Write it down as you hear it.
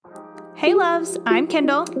Hey loves, I'm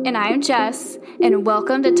Kendall. And I'm Jess, and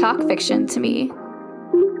welcome to Talk Fiction to Me.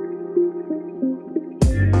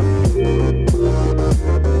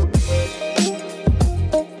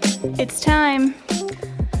 It's time.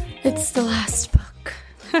 It's the last book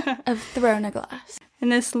of Throne of Glass. In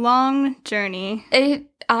this long journey. It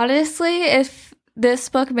honestly, if this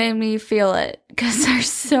book made me feel it, because there's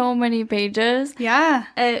so many pages. Yeah.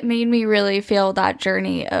 It made me really feel that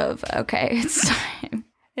journey of, okay, it's time.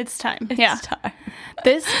 It's time. It's time.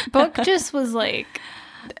 This book just was like,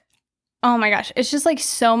 oh my gosh, it's just like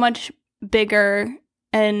so much bigger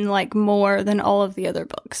and like more than all of the other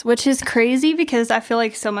books, which is crazy because I feel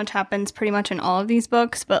like so much happens pretty much in all of these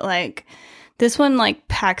books, but like this one like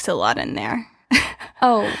packs a lot in there.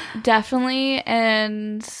 Oh, definitely.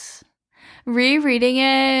 And rereading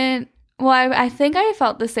it, well, I think I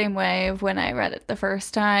felt the same way of when I read it the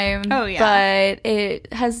first time. Oh, yeah. But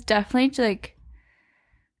it has definitely, like,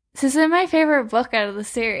 this isn't my favorite book out of the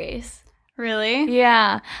series. Really?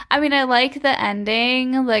 Yeah. I mean, I like the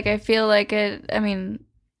ending. Like, I feel like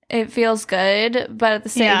it feels good. But at the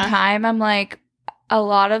same time, I'm like, a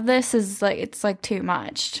lot of this is, like, it's, like, too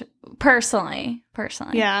much. Personally.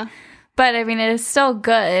 Yeah. But, I mean, it is still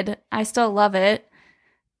good. I still love it.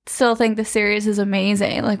 Still think the series is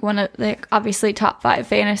amazing. Like, one of, like, obviously top 5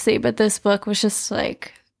 fantasy. But this book was just,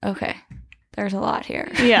 like, okay, there's a lot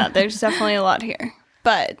here. Yeah, there's definitely a lot here.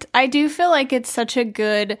 But I do feel like it's such a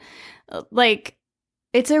good, like,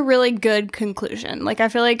 it's a really good conclusion. Like, I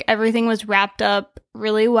feel like everything was wrapped up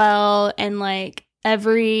really well, and, like,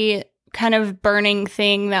 every kind of burning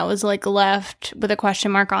thing that was, like, left with a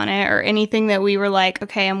question mark on it, or anything that we were like,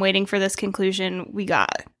 okay, I'm waiting for this conclusion, we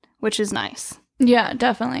got, which is nice. Yeah,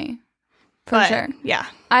 definitely. For sure. Yeah.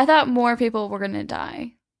 I thought more people were going to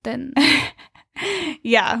die than...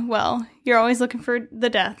 Yeah, well, you're always looking for the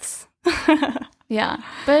deaths. Yeah,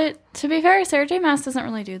 but to be fair, Sarah J. Maas doesn't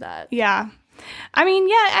really do that. Yeah. I mean,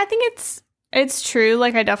 yeah, I think it's true.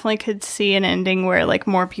 Like, I definitely could see an ending where, like,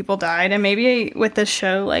 more people died. And maybe with this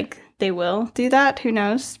show, like, they will do that. Who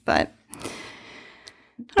knows? But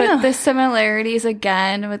the similarities,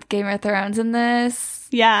 again, with Game of Thrones in this...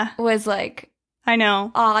 Yeah. Was, like... I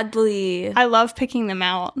know. Oddly. I love picking them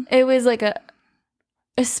out. It was, like,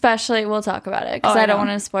 especially, we'll talk about it because I don't want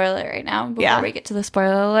to spoil it right now before we get to the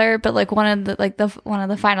spoiler alert. But like one of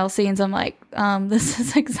the final scenes, I'm like, this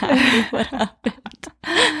is exactly what happened.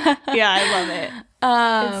 Yeah, I love it.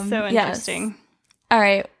 It's so interesting. Yes. All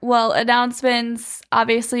right. Well, announcements.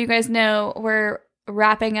 Obviously, you guys know we're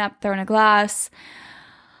wrapping up Throne of Glass.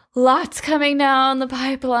 Lots coming down the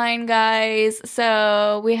pipeline, guys.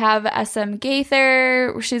 So we have SM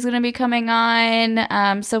Gaither. She's going to be coming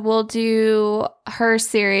on. So we'll do her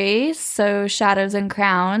series, so Shadows and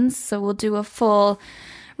Crowns. So we'll do a full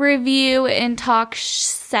review and talk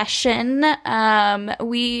session.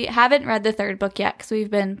 We haven't read the 3rd book yet because we've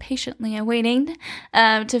been patiently awaiting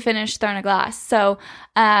to finish Throne of Glass. So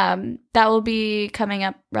that will be coming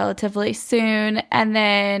up relatively soon. And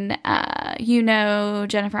then,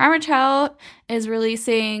 Jennifer Armentrout is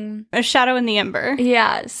releasing A Shadow in the Ember.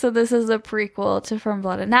 Yeah, so this is a prequel to From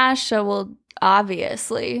Blood and Ash. So we'll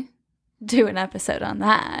obviously do an episode on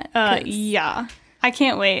that. Yeah. I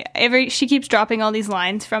can't wait. She keeps dropping all these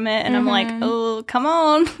lines from it, and I'm like, oh, come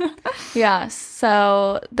on. Yeah,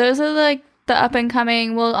 so those are like the up and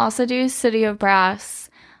coming. We'll also do City of Brass,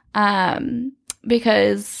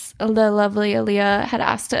 because the lovely Aaliyah had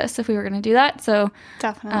asked us if we were going to do that. So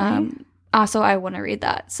definitely. Also, I want to read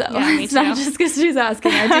that. So yeah, me it's too. not just because she's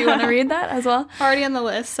asking. I do want to read that as well. Already on the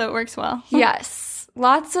list, so it works well. Yes,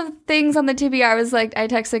 lots of things on the TBR. I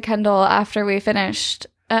texted Kendall after we finished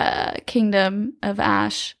Kingdom of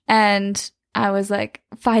Ash, and I was like,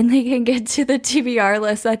 finally can get to the TBR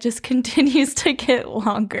list that just continues to get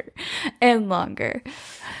longer and longer.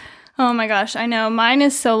 Oh my gosh, I know. Mine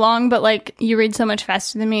is so long, but like you read so much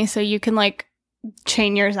faster than me, so you can like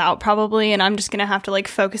chain yours out probably, and I'm just gonna have to like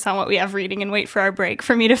focus on what we have reading and wait for our break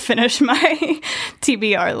for me to finish my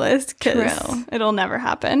TBR list, because it'll never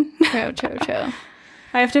happen. True.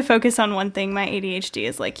 I have to focus on one thing. My ADHD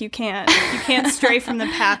is like, you can't stray from the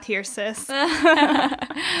path here, sis.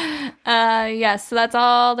 Yes, so that's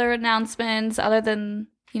all the announcements. Other than,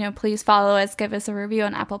 please follow us, give us a review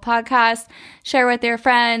on Apple Podcasts, share with your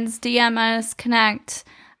friends, DM us, connect.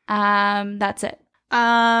 That's it.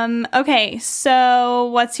 Okay, so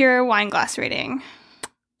what's your wine glass rating?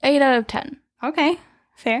 8 out of 10. Okay,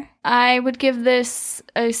 fair. I would give this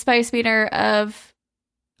a spice meter of,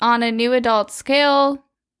 on a new adult scale,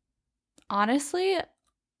 honestly,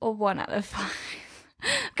 a 1 out of 5.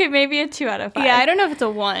 Okay, maybe a 2 out of 5. Yeah, I don't know if it's a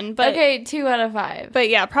 1, but okay, 2 out of 5. But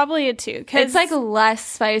yeah, probably a 2. It's like less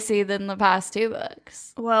spicy than the past 2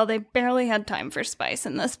 books. Well, they barely had time for spice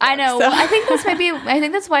in this book. I know. So. Well, I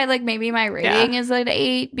think that's why like maybe my rating is like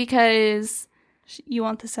 8 because you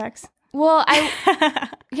want the sex. Well,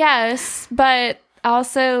 yes, but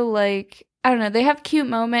also like I don't know, they have cute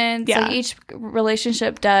moments. Yeah. Like each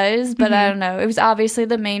relationship does, but I don't know. It was obviously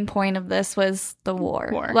the main point of this was the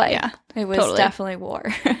war. Like it was definitely war.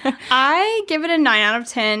 I give it a 9 out of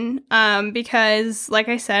 10 because like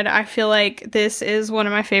I said, I feel like this is one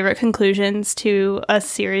of my favorite conclusions to a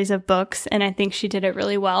series of books, and I think she did it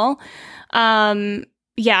really well.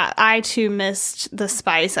 Yeah, I too missed the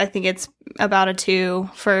spice. I think it's about a 2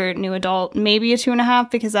 for new adult, maybe a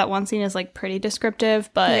 2.5 because that one scene is like pretty descriptive,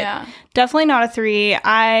 but definitely not a 3.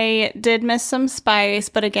 I did miss some spice,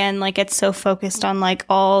 but again, like it's so focused on like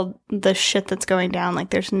all the shit that's going down, like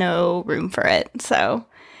there's no room for it. So,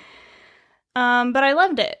 but I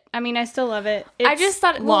loved it. I mean, I still love it. I just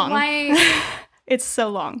thought long. It's so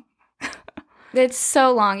long. It's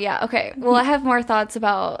so long. Yeah. Okay. Well, I have more thoughts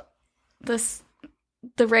about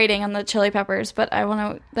the rating on the chili peppers, but I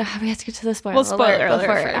want to. We have to get to the spoiler alert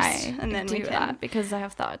first, and then we do that because I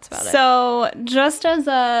have thoughts about it. So, just as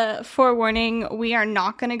a forewarning, we are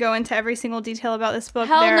not going to go into every single detail about this book.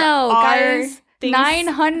 Hell no, guys!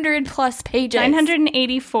 900 plus pages,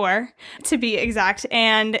 984 to be exact,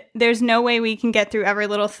 and there's no way we can get through every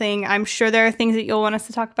little thing. I'm sure there are things that you'll want us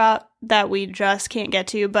to talk about that we just can't get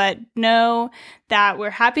to, but know that we're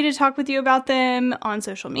happy to talk with you about them on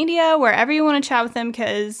social media, wherever you want to chat with them,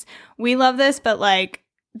 because we love this, but like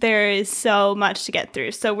there is so much to get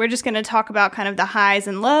through. So we're just going to talk about kind of the highs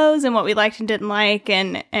and lows and what we liked and didn't like,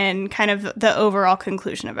 and kind of the overall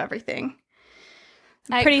conclusion of everything.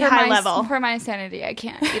 Pretty high level. For my sanity, I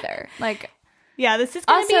can't either. Like, yeah, this is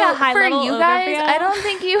going to be a high level for you guys. I don't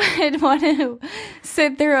think you would want to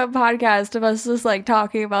sit through a podcast of us just like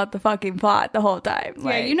talking about the fucking plot the whole time.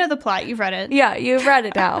 Like, yeah, you know the plot. You've read it. Yeah, you've read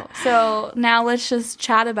it now. So now let's just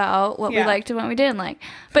chat about what we liked and what we didn't like.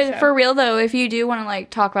 But for real though, if you do want to like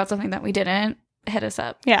talk about something that we didn't, hit us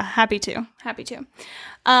up. Yeah, happy to.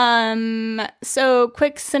 So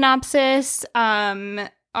quick synopsis.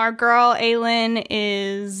 Our girl, Aelin,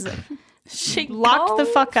 is locked the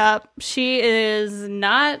fuck up. She is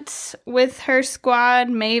not with her squad.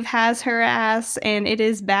 Maeve has her ass, and it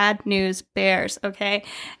is bad news bears, okay?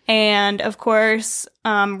 And, of course,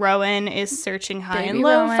 Rowan is searching high and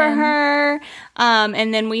low for her.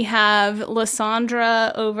 And then we have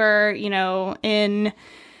Lysandra over,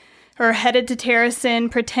 or headed to Terrasen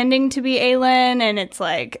pretending to be Aelin, and it's,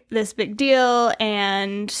 like, this big deal,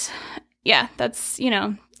 and... yeah, that's,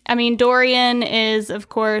 I mean, Dorian is, of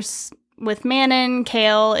course, with Manon.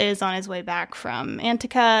 Chaol is on his way back from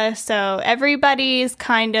Antica. So everybody's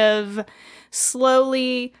kind of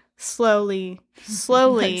slowly coming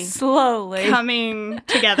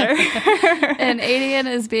together. And Aedion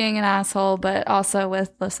is being an asshole, but also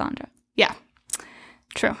with Lysandra. Yeah,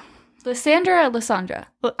 true. Lysandra or Lysandra?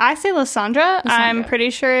 Well, I say Lysandra. I'm pretty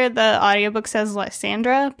sure the audiobook says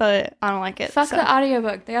Lysandra, but I don't like it. Fuck the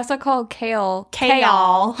audiobook. They also call Chaol.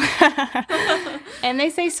 And they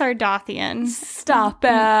say Sardathian. Stop it.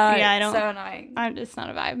 Yeah, I don't. So annoying. It's not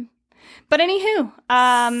a vibe. But anywho,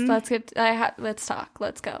 let's talk.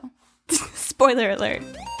 Let's go. Spoiler alert.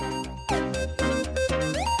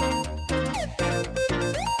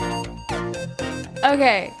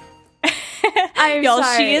 Okay. I'm Y'all,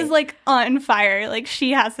 sorry. she is like on fire. Like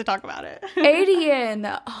she has to talk about it.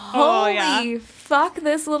 Aedion, holy fuck,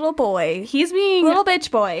 this little boy. He's being little bitch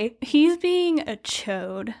boy. He's being a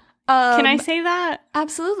chode. Can I say that?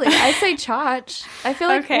 Absolutely. I say chotch. I feel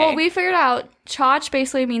like well, we figured out chotch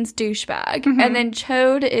basically means douchebag, and then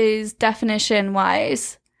chode is definition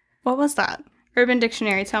wise. What was that? Urban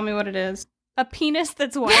Dictionary. Tell me what it is. A penis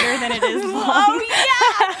that's wider than it is long. Oh,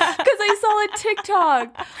 yeah! Because I saw a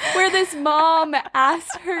TikTok where this mom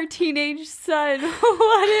asked her teenage son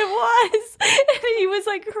what it was. And he was,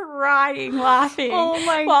 like, crying, laughing. Oh,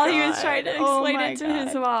 my while God. He was trying to explain it to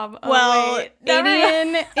his mom. Well,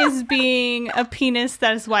 Aedion is being a penis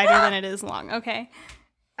that is wider than it is long. Okay.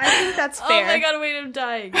 I think that's fair. Oh, my God, wait, I'm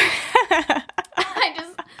dying.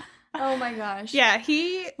 Oh, my gosh. Yeah,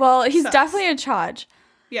 Well, he's definitely a chotch.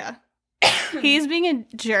 Yeah. He's being a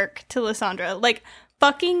jerk to Lysandra. Like,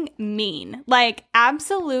 fucking mean. Like,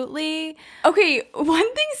 absolutely. Okay,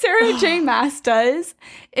 one thing Sarah J. Maas does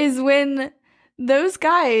is when those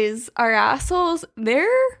guys are assholes, they're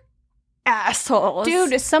assholes.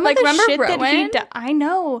 Dude, some of the shit Rowan? That he did, I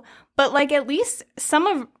know. But, like, at least some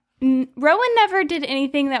of... Rowan never did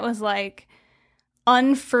anything that was, like,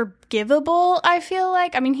 unforgivable, I feel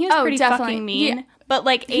like. I mean, he was pretty definitely. fucking mean. Yeah. But,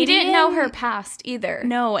 like, he didn't know her past either.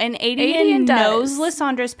 No, and Adian knows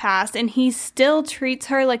Lysandra's past, and he still treats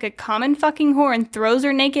her like a common fucking whore and throws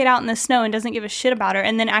her naked out in the snow and doesn't give a shit about her,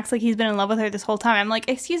 and then acts like he's been in love with her this whole time. I'm like,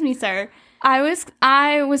 excuse me, sir. I was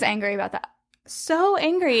angry about that. So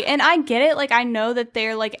angry. And I get it. Like, I know that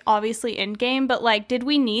they're, like, obviously in game, but, like, did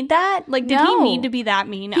we need that? Like, did he need to be that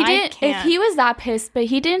mean? He didn't. If he was that pissed, but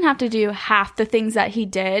he didn't have to do half the things that he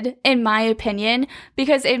did, in my opinion,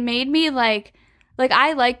 because it made me, like,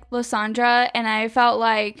 I like Lysandra, and I felt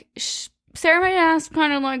like Sarah might ask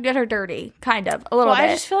kind of, like, get her dirty, kind of, a little bit. I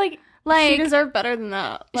just feel like she deserved better than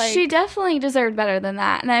that. Like, she definitely deserved better than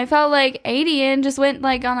that. And I felt like Adian just went,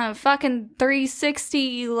 like, on a fucking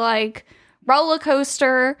 360, like, roller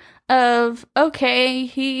coaster of, okay,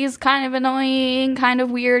 he's kind of annoying, kind of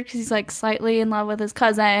weird because he's, like, slightly in love with his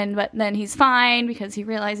cousin, but then he's fine because he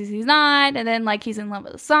realizes he's not, and then, like, he's in love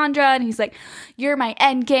with Lysandra, and he's like, you're my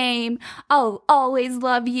end game, I'll always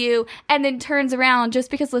love you, and then turns around just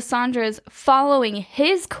because Lysandra's following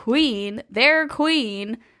his queen, their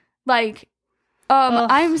queen, like,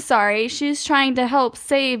 I'm sorry, she's trying to help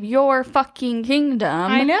save your fucking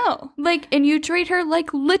kingdom. I know. Like, and you treat her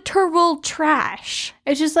like literal trash.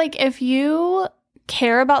 It's just like, if you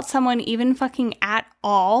care about someone even fucking at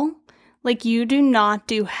all, like, you do not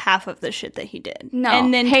do half of the shit that he did. No.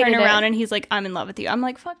 And then turn around and he's like, I'm in love with you. I'm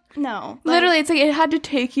like, fuck, no. Like, literally, it's like, it had to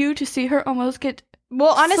take you to see her almost get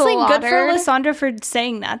well, honestly, slaughtered. good for Lysandra for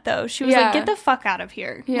saying that, though. She was like, get the fuck out of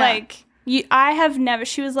here. Yeah. Like, I have never,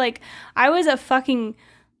 she was like, I was a fucking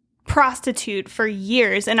prostitute for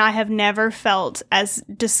years, and I have never felt as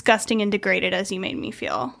disgusting and degraded as you made me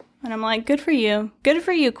feel. And I'm like, good for you. Good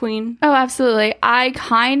for you, queen. Oh, absolutely.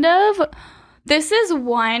 This is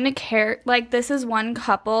one this is one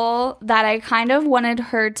couple that I kind of wanted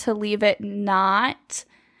her to leave it not.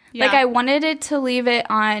 Yeah. Like, I wanted it to leave it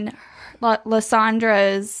on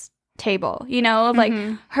Lysandra's table, you know, of like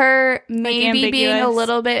her maybe like being a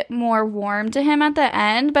little bit more warm to him at the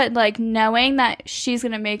end, but like knowing that she's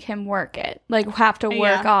gonna make him work it, like have to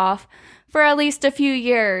work off for at least a few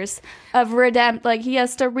years of like he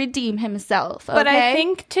has to redeem himself. Okay? But I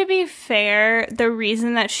think, to be fair, the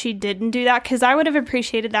reason that she didn't do that, because I would have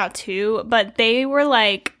appreciated that too, but they were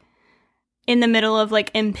like in the middle of like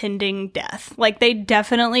impending death. Like, they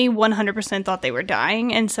definitely 100% thought they were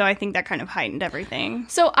dying, and so I think that kind of heightened everything.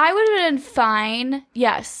 So I would have been fine,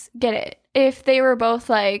 yes, get it, if they were both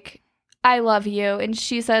like, I love you, and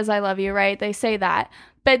she says I love you, right? They say that.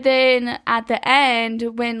 But then at the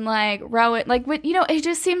end, when like Rowan, like, you know, it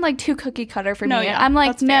just seemed like too cookie cutter for me. I'm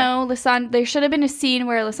like, no, there should have been a scene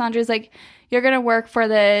where Lysandra's like, you're going to work for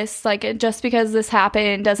this. Like, just because this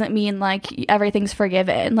happened doesn't mean like everything's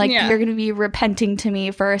forgiven. Like, you're going to be repenting to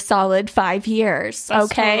me for a solid 5 years.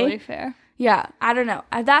 That's okay. Totally fair. Yeah. I don't know.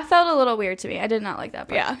 That felt a little weird to me. I did not like that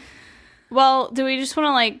part. Yeah. Well, do we just want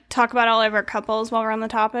to like talk about all of our couples while we're on the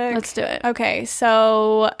topic? Let's do it. Okay.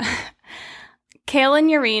 So Chaol and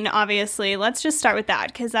Yrene, obviously. Let's just start with that,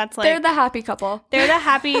 because that's like, they're the happy couple. They're the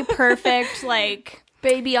happy, perfect, like,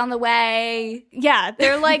 baby on the way. Yeah,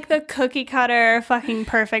 they're like the cookie cutter, fucking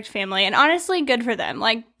perfect family. And honestly, good for them.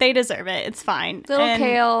 Like, they deserve it. It's fine. Little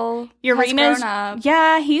Chaol has grown up.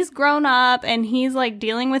 Yeah, he's grown up, and he's like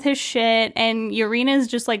dealing with his shit. And Yrina's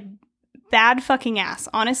just like bad fucking ass,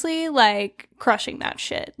 honestly, like crushing that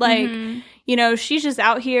shit. Like, you know, she's just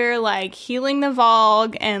out here like healing the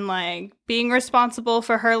Vogue and like being responsible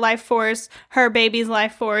for her life force, her baby's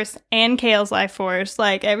life force, and Chaol's life force.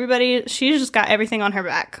 Like, everybody, she's just got everything on her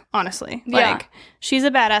back, honestly. Like, she's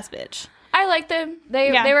a badass bitch. I liked them.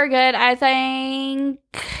 They were good. I think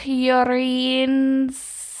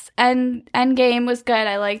Yrene's Endgame was good.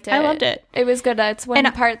 I liked it. I loved it. It was good. That's one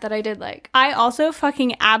part that I did like. I also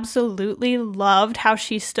fucking absolutely loved how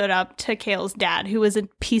she stood up to Chaol's dad, who was a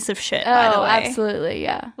piece of shit, by the way. Oh, absolutely,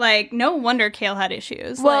 yeah. Like, no wonder Chaol had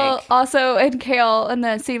issues. Well, like, also, and Chaol, and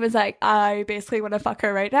then Steve was like, I basically want to fuck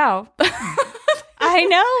her right now. I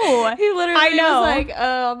know. He literally was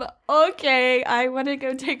like, okay, I want to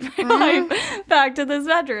go take my wife back to this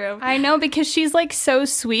bedroom. I know, because she's like so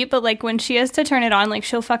sweet, but like when she has to turn it on, like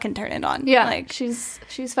she'll fucking turn it on. Yeah, like she's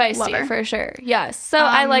feisty for sure. Yes. So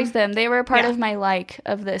I liked them. They were part of my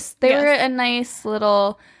of this. They were a nice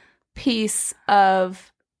little piece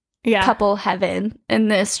of couple heaven in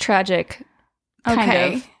this tragic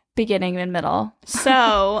kind of beginning and middle.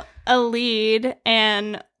 So Elide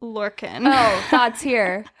and Lorcan. Oh, thoughts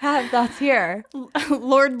here. Thoughts here.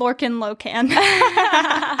 Lord Lorcan Locan.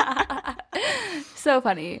 So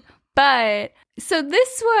funny. But But so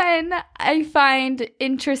this one I find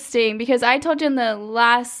interesting because I told you in the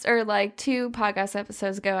last or like 2 podcast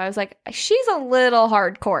episodes ago, I was like, she's a little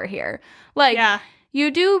hardcore here. Like, you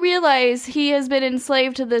do realize he has been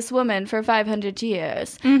enslaved to this woman for 500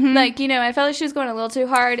 years. Mm-hmm. Like, you know, I felt like she was going a little too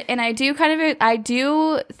hard. And I do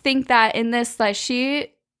think that in this, like, she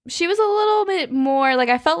was a little bit more, like,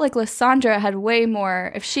 I felt like Lysandra had way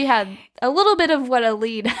more, if she had a little bit of what a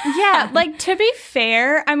lead had. Yeah, like, to be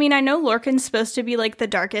fair, I mean, I know Lorcan's supposed to be, like, the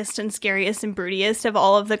darkest and scariest and broodiest of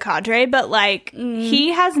all of the cadre, but, like,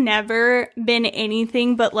 he has never been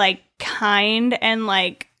anything but, like, kind and,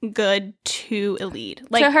 like, good to Elide.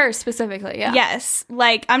 Like, to her specifically, yeah. Yes.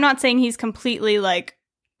 Like, I'm not saying he's completely, like,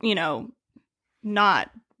 you know, not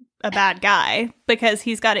a bad guy, because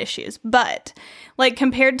he's got issues. But, like,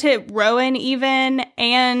 compared to Rowan even,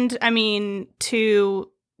 and, I mean, to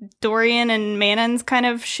Dorian and Manon's kind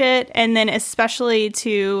of shit, and then especially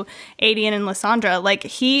to Adian and Lysandra, like,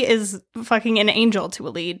 he is fucking an angel to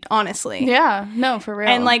Elide, honestly. Yeah, no, for real.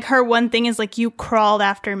 And, like, her one thing is, like, you crawled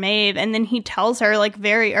after Maeve, and then he tells her, like,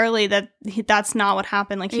 very early that that's not what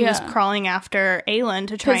happened. Like, he was crawling after Aelin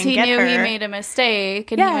to try and get her. Because he knew he made a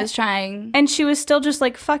mistake, and he was trying. And she was still just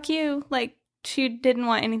like, fuck you. Like, she didn't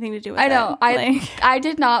want anything to do with it. I know. I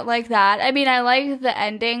did not like that. I mean, I liked the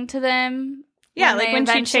ending to them. Yeah, like when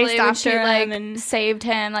she chased after him and saved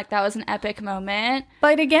him, like that was an epic moment.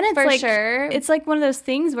 But again, it's for like sure. It's like one of those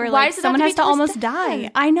things where why like someone has to almost die.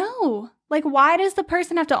 I know. Like, why does the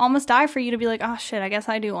person have to almost die for you to be like, oh shit, I guess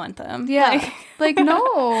I do want them? Yeah, like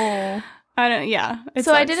no. I don't. Yeah.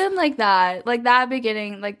 So I didn't like that. Like that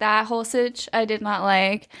beginning, like that whole sitch, I did not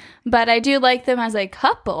like. But I do like them as a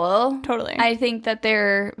couple. Totally. I think that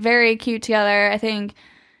they're very cute together. I think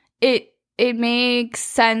it makes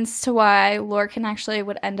sense to why Lorcan actually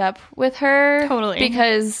would end up with her. Totally.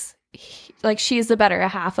 Because, like, she's the better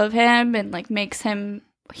half of him and, like, makes him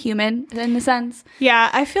human in a sense. Yeah,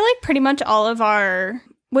 I feel like pretty much all of our,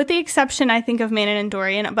 with the exception, I think, of Manon and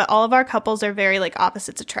Dorian, but all of our couples are very, like,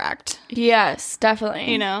 opposites attract. Yes,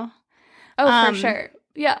 definitely. You know? Oh, for sure.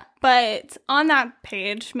 Yeah. But on that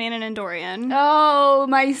page, Manon and Dorian. Oh,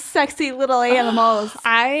 my sexy little animals.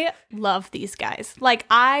 I love these guys. Like,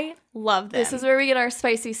 I love them. This is where we get our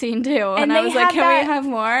spicy scene, too. And I was like, can we have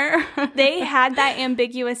more? They had that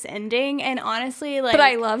ambiguous ending, and honestly, like... But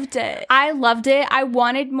I loved it. I loved it. I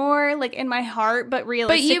wanted more, like, in my heart, but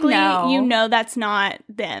realistically, you know that's not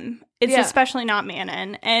them. It's especially not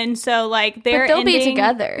Manon. And so, like, their they'll ending... be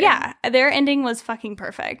together. Yeah. Their ending was fucking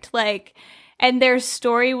perfect. Like... And their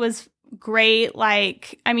story was great.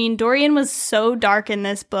 Like, I mean, Dorian was so dark in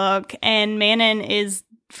this book, and Manon is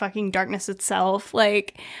fucking darkness itself.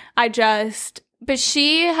 Like, But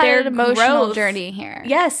she had an emotional journey here.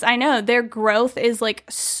 Yes, I know. Their growth is, like,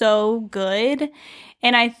 so good.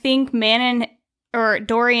 And I think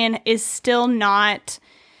Dorian is still not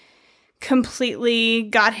completely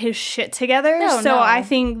got his shit together. So I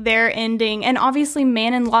think their ending, and obviously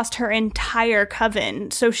Manon lost her entire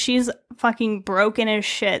coven, so she's fucking broken as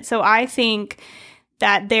shit. So I think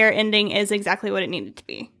that their ending is exactly what it needed to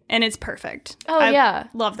be, and it's perfect. I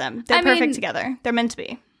love them. They're perfect together. They're meant to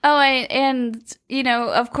be. Oh, and you know,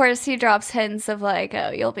 of course, he drops hints of like,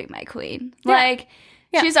 "Oh, you'll be my queen." Like,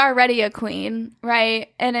 she's already a queen,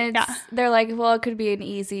 right? And they're like, well, it could be an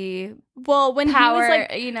easy when power, he was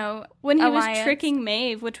like, you know, when he alliance. was tricking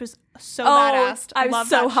Maeve, which was so badass. I was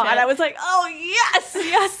so hot. Shit. I was like, oh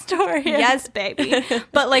yes, Dorian, yes, baby.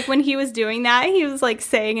 But like when he was doing that, he was like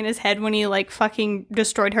saying in his head when he like fucking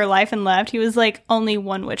destroyed her life and left, he was like, only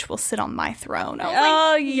one witch will sit on my throne. I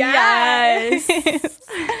was like, yes.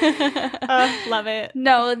 Love it.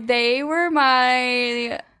 No, they were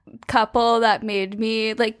my couple that made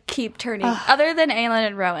me like keep turning. Other than Aelin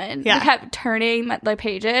and Rowan, I kept turning the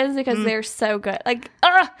pages because they're so good. Like,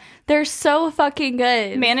 they're so fucking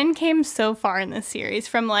good. Manon came so far in this series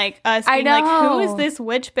from like us being like, who is this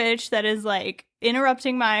witch bitch that is like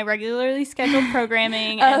interrupting my regularly scheduled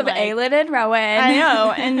programming of like, Aelin and Rowan. I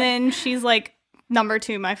know, and then she's like number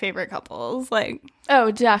 2 my favorite couples. Like,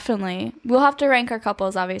 oh, definitely. We'll have to rank our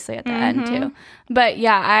couples obviously at the end too. But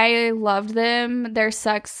yeah, I loved them. Their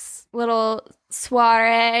sex little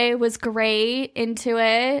soiree was great. Into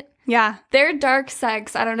it. Yeah. Their dark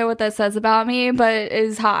sex, I don't know what that says about me, but it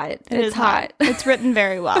is hot. It's hot. It's written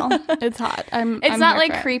very well. It's hot. It's not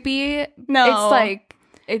like creepy. No. It's like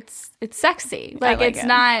it's sexy. Like it's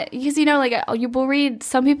not, because you know, like you will read,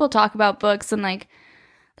 some people talk about books and like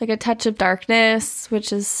a touch of darkness,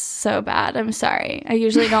 which is so bad. I'm sorry. I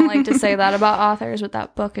usually don't like to say that about authors, but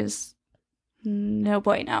that book is no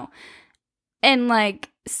bueno. And like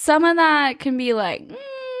some of that can be like,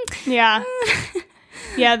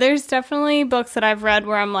 Yeah, there's definitely books that I've read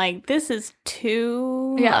where I'm like, this is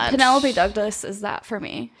too much. Penelope Douglas is that for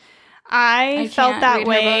me. I felt can't that read her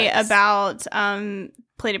way books. about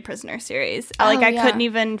Plated Prisoner series. Oh, I yeah. couldn't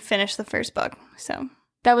even finish the first book. So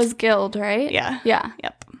That was Guild, right? yeah. Yeah.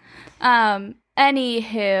 Yep.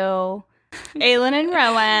 Anywho. Aelin and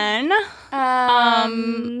Rowan.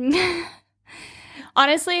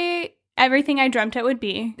 Honestly, everything I dreamt it would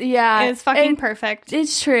be. Yeah. It's fucking perfect.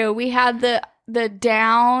 It's true. We had the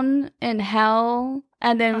down in hell,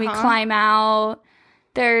 and then we climb out.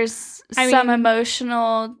 There's some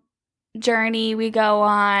emotional journey we go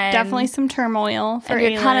on. Definitely some turmoil for and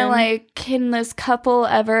you're kind of Aelin. like, can this couple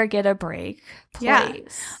ever get a break? Please. Yeah.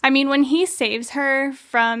 I mean, when he saves her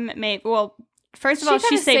from well, first of all, she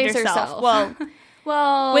kinda saved saves herself.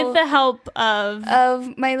 Well, With the help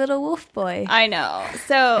of my little wolf boy. I know.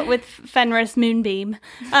 So with Fenris Moonbeam,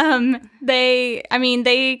 they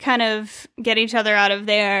kind of get each other out of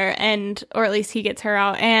there, or at least he gets her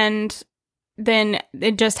out, and then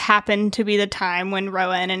it just happened to be the time when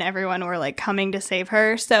Rowan and everyone were like coming to save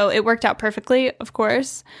her. So it worked out perfectly, of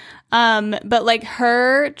course. But like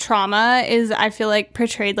her trauma is, I feel like,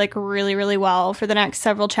 portrayed like really, really well for the next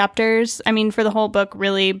several chapters. I mean, for the whole book,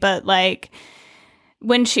 really, but like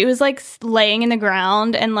when she was like laying in the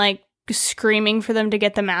ground and like screaming for them to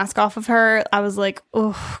get the mask off of her, I was like,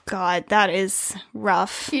 oh God, that is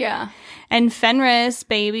rough. Yeah. And Fenris,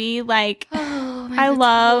 baby, like I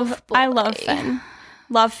love Fen.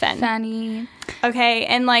 Love Fen. Fanny. Okay,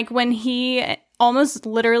 and like when he almost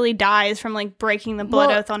literally dies from like breaking the blood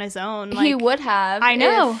oath on his own. Like, He would have. I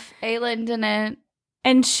know. If Aelin didn't.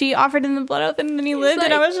 And she offered him the blood oath and then he lived,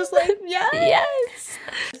 and I was just like, yes.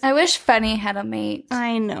 I wish Fanny had a mate.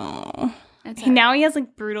 I know. It's Now he has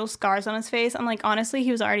like brutal scars on his face. I'm like, honestly,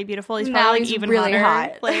 he was already beautiful. He's Now probably like, he's even really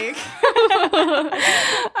hotter. hot.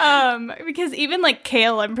 Like, because even like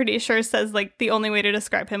Kale, I'm pretty sure says like the only way to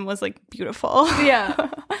describe him was like beautiful. Yeah.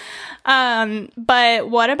 But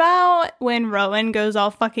what about when Rowan goes all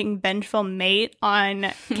fucking vengeful mate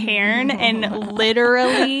on Cairn and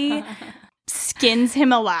literally skins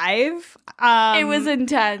him alive? It was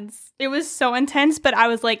intense. It was so intense, but I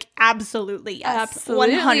was like, absolutely, yes.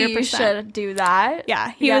 Absolutely. 100%. You should do that. Yeah.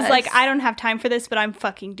 He was like, I don't have time for this, but I'm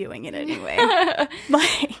fucking doing it anyway.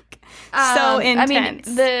 Like, so intense.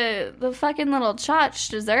 I mean, the fucking little chotch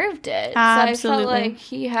deserved it. Absolutely. So I felt like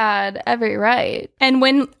he had every right. And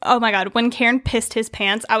when, oh my God, when Cairn pissed his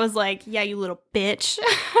pants, I was like, yeah, you little bitch.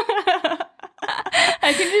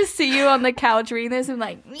 I can just see you on the couch reading this and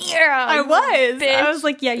like, yeah, I was. bitch. I was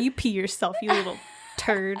like, yeah, you pee yourself, you little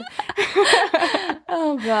turd.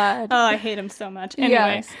 Oh God. Oh, I hate him so much.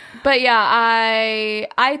 Anyways. But yeah,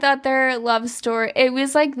 I thought their love story, it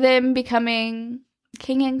was like them becoming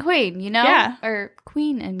king and queen, you know? Yeah. Or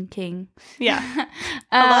queen and king. Yeah.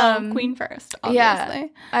 Hello, queen first, obviously. Yeah.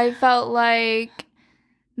 I felt like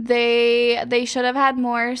they should have had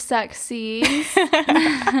more sex scenes.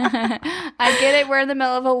 I get it, we're in the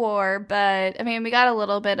middle of a war, but I mean, we got a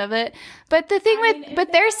little bit of it. But the thing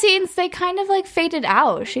but their scenes, they kind of like faded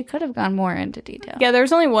out. She could have gone more into detail. Yeah, there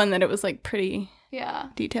was only one that it was like pretty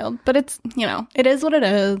detailed, but it's, it is what it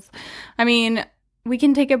is. I mean, we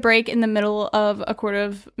can take a break in the middle of A Court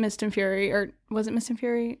of Mist and Fury, or was it Mist and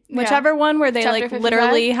Fury? Whichever one where they Chapter like 55?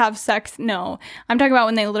 literally have sex. No, I'm talking about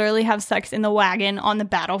when they literally have sex in the wagon on the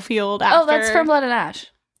battlefield after. Oh, that's from Blood and Ash.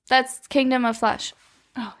 That's Kingdom of Flesh.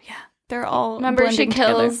 Oh, yeah. They're all Remember she blending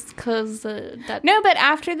together. kills that. No, but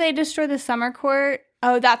after they destroy the Summer Court,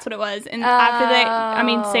 oh, that's what it was. And after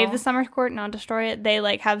they, save the Summer Court, not destroy it, they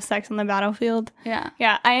like have sex on the battlefield. Yeah.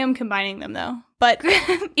 Yeah, I am combining them though. But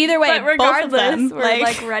either way, But regardless, both of them, we're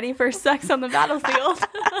like ready for sex on the battlefield.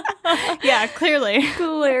 yeah, clearly.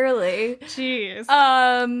 Clearly. Jeez.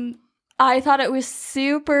 I thought it was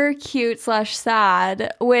super cute /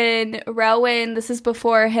 sad when Rowan, this is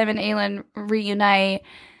before him and Aelin reunite,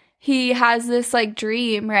 he has this like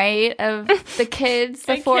dream, right, of the kids,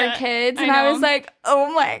 the four kids, and I was like,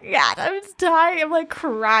 oh my God, I'm dying, I'm like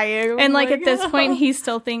crying. And like at this point, he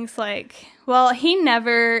still thinks like, well, he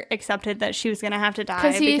never accepted that she was gonna have to die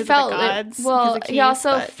because he felt of the gods. well, because of he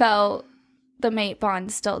also Keith, felt the mate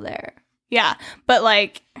bond still there. Yeah, but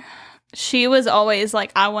like she was always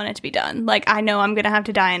like, I want it to be done. Like, I know I'm gonna have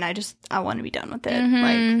to die, and I want to be done with it. Mm-hmm.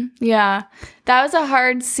 Like, yeah, that was a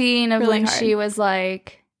hard scene of really when hard. she was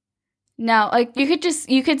like, No, like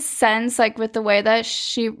you could sense like with the way that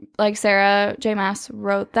she like Sarah J Maas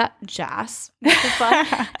wrote that what the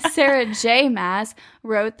fuck? Sarah J Maas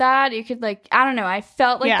wrote that. You could like I don't know. I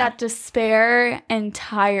felt like that despair and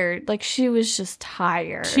tired. Like she was just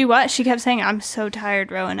tired. She kept saying, "I'm so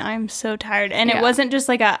tired, Rowan. I'm so tired." And it wasn't just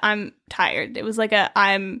like a "I'm tired." It was like a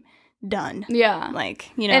 "I'm done." Yeah,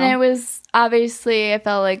 like you know. And it was obviously I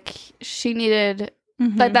felt like she needed.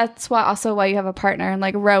 Like that's why you have a partner, and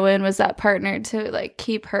like Rowan was that partner to like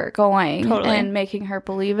keep her going and making her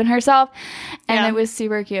believe in herself, and it was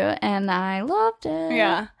super cute, and I loved it.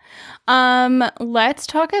 Yeah. Let's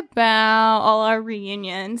talk about all our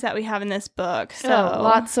reunions that we have in this book. So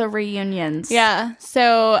lots of reunions. Yeah.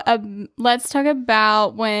 So let's talk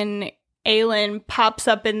about when Aelin pops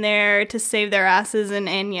up in there to save their asses in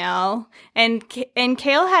Aniel, and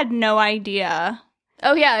Chaol had no idea.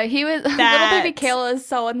 Oh, yeah, he was, little baby Chaol is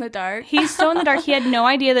so in the dark. He's so in the dark. He had no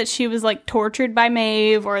idea that she was, like, tortured by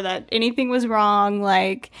Maeve or that anything was wrong.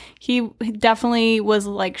 Like, he definitely was,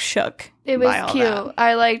 like, shook. It was cute. That.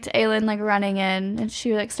 I liked Aelin, like, running in, and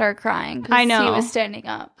she, like, started crying. I know. He was standing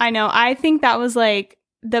up. I know. I think that was, like,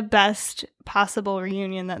 the best possible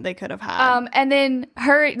reunion that they could have had. And then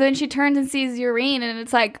she turns and sees Yrene, and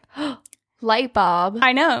it's like, light bulb.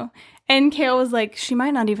 I know. And Chaol was like, she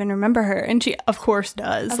might not even remember her. And she, of course,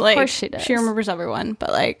 does. Of course she does. She remembers everyone. But,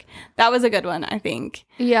 like, that was a good one, I think.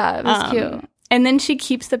 Yeah, it was cute. And then she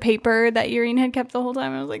keeps the paper that Yrene had kept the whole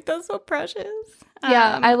time. I was like, that's so precious.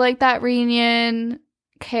 Yeah, I like that reunion.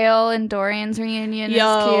 Chaol and Dorian's reunion is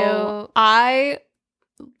cute. I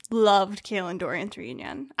loved Chaol and Dorian's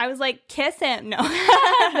reunion. I was like, kiss him. No.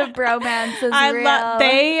 The bromance is real.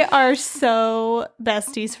 They are so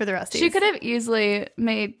besties for the resties. She could have easily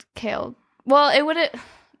made Chaol. Well, it would have,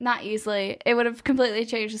 not easily, it would have completely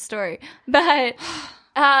changed the story. But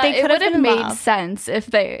it would have made sense if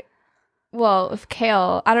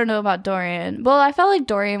Chaol, I don't know about Dorian. Well, I felt like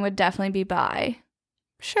Dorian would definitely be bi.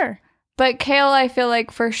 Sure. But Chaol, I feel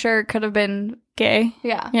like for sure could have been gay.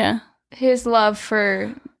 Yeah. Yeah. His love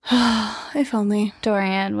for if only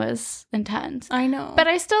Dorian was intense. I know. But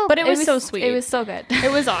it was so sweet. It was so good.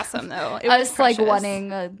 It was awesome though. It was like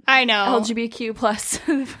wanting I know. LGBTQ plus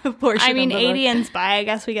portion. I mean, Adian's bi, I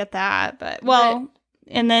guess we get that. But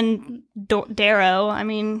and then Darrow, I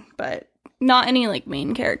mean, but not any like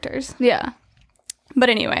main characters. Yeah. But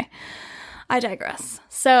anyway, I digress.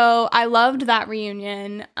 So I loved that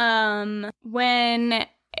reunion. When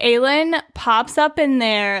Aelin pops up in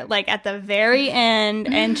there, like, at the very end,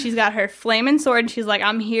 and she's got her flaming sword, and she's like,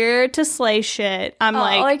 I'm here to slay shit. I'm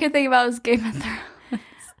like... All I could think about was Game of Thrones.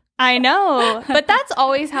 I know. But that's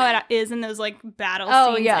always how it is in those, like,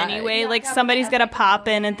 battle scenes anyway. Yeah, like, somebody's gonna pop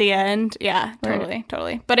in at the end. Yeah,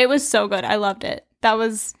 totally. But it was so good. I loved it. That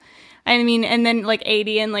was... I mean, and then, like,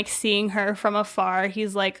 Adian, like, seeing her from afar,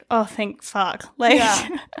 he's like, oh, thank fuck. Like... Yeah.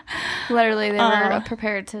 Literally, they were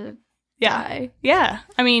prepared to... Yeah.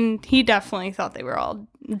 I mean, he definitely thought they were all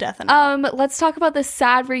death and let's talk about the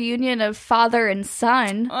sad reunion of father and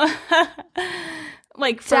son.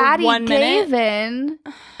 Like, for Daddy 1 minute. Gavin.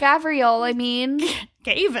 Gavriel, I mean.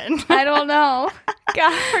 Gavin? I don't know.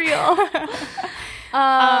 Gavriel.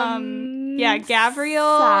 Yeah,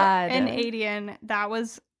 Gavriel sad. And Adian, that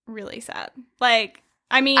was really sad. Like...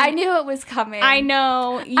 I mean... I knew it was coming. I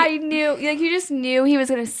know. I knew. Like, you just knew he was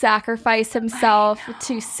going to sacrifice himself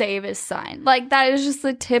to save his son. Like, that is just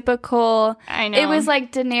the typical... I know. It was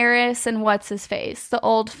like Daenerys and what's-his-face, the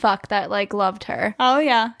old fuck that, like, loved her. Oh,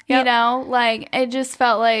 yeah. Yep. You know? Like, it just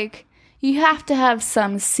felt like you have to have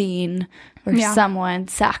some scene where someone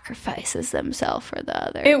sacrifices themselves for the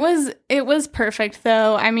other. It was perfect,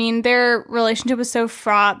 though. I mean, their relationship was so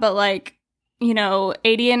fraught, but, like... You know,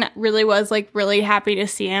 Adian really was, like, really happy to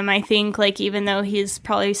see him, I think, like, even though he's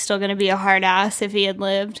probably still going to be a hard ass if he had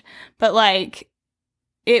lived. But, like,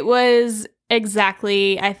 it was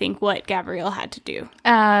exactly, I think, what Gavriel had to do.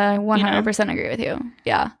 100% agree with you.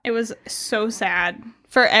 Yeah. It was so sad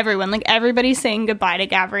for everyone. Like, everybody saying goodbye to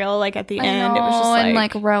Gavriel, like, at the end. It was just, like... and,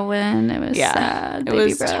 like, Rowan. It was sad. It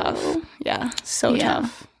was tough. Yeah. So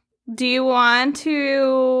tough. Do you want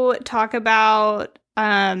to talk about...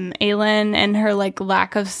 Aelin and her, like,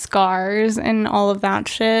 lack of scars and all of that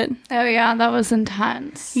shit. Oh, yeah, that was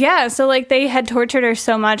intense. Yeah, so, like, they had tortured her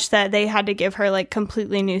so much that they had to give her, like,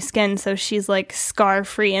 completely new skin, so she's, like,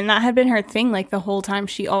 scar-free, and that had been her thing, like, the whole time.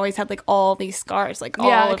 She always had, like, all these scars, like, all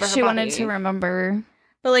over her body. She wanted to remember.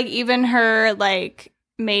 But, like, even her, like,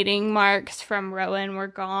 mating marks from Rowan were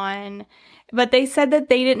gone. But they said that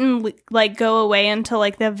they didn't, like, go away until,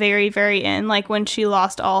 like, the very, very end, like, when she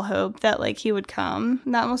lost all hope that, like, he would come.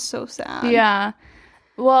 That was so sad. Yeah.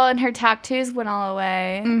 Well, and her tattoos went all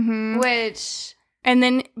away, Mm-hmm. which And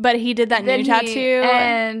then, but he did that new tattoo.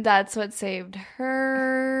 And that's what saved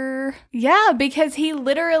her. Yeah, because he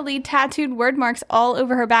literally tattooed word marks all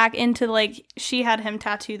over her back into, like, she had him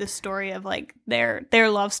tattoo the story of, like, their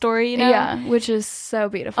love story, you know? Yeah, which is so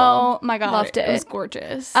beautiful. Oh, my God. Loved it. It was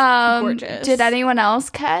gorgeous. Gorgeous. Did anyone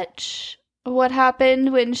else catch what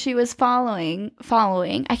happened when she was following?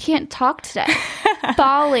 I can't talk today.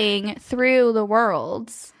 Falling through the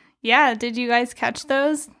worlds. Yeah, did you guys catch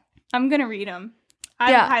those? I'm going to read them.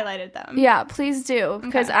 I highlighted them. Yeah, please do.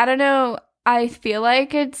 Because I don't know. I feel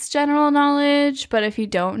like it's general knowledge, but if you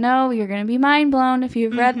don't know, you're going to be mind blown if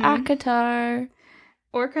you've read ACOTAR.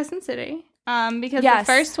 Or Crescent City. Because the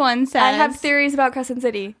first one says... I have theories about Crescent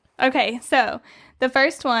City. Okay, so the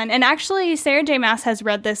first one, and actually Sarah J. Maas has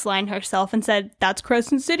read this line herself and said, "That's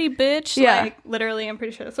Crescent City, bitch." Yeah. Like, literally, I'm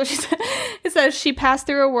pretty sure that's what she said. It says, she passed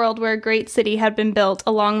through a world where a great city had been built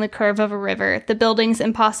along the curve of a river, the buildings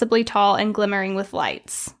impossibly tall and glimmering with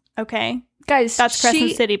lights. Okay? Guys, that's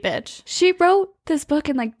Crescent City, bitch. She wrote this book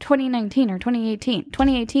in like 2019 or 2018.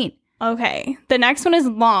 2018. Okay. The next one is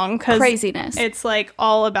long because craziness. It's like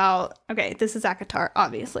all about, okay, this is ACOTAR,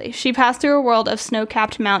 obviously. She passed through a world of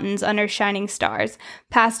snow-capped mountains under shining stars,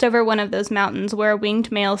 passed over one of those mountains where a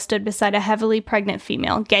winged male stood beside a heavily pregnant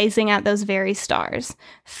female, gazing at those very stars.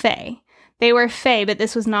 Fae. They were Fae, but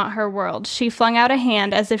this was not her world. She flung out a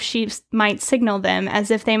hand as if she might signal them, as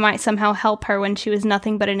if they might somehow help her when she was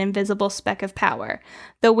nothing but an invisible speck of power.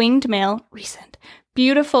 The winged male, recent,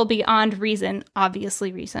 beautiful beyond reason,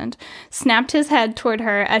 obviously recent, snapped his head toward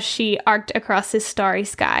her as she arced across his starry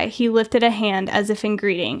sky. He lifted a hand as if in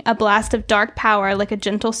greeting. A blast of dark power like a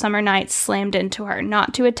gentle summer night slammed into her,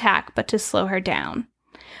 not to attack, but to slow her down.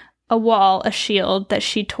 A wall, a shield that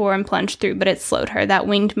she tore and plunged through, but it slowed her. That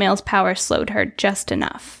winged male's power slowed her just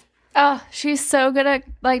enough. Oh, she's so good at,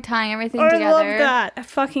 like, tying everything together. I love that. I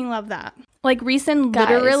fucking love that. Like, Reason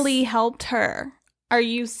literally helped her. Are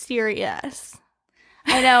you serious?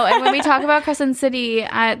 I know. And when we talk about Crescent City,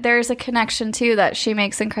 there's a connection, too, that she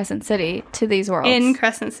makes in Crescent City to these worlds. In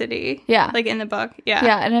Crescent City. Yeah. Like, in the book. Yeah.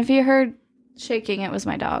 Yeah, and if you heard shaking, it was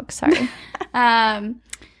my dog. Sorry.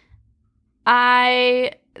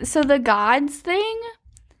 So the gods thing,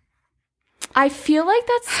 I feel like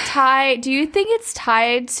that's tied. Do you think it's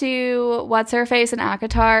tied to What's-Her-Face and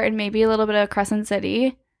ACOTAR and maybe a little bit of Crescent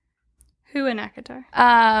City? Who in ACOTAR?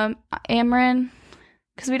 Amren.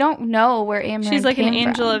 Because we don't know where Amren She's like came an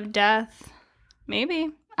angel from. of death. Maybe.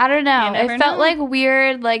 I don't know. It felt know. like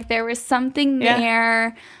weird. Like there was something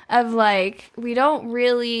there of like, we don't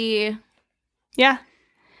really... Yeah.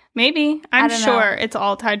 Maybe. I'm sure know. It's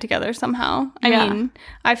all tied together somehow. I mean,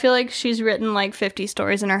 I feel like she's written like 50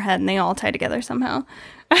 stories in her head and they all tie together somehow.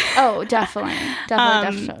 Oh, definitely.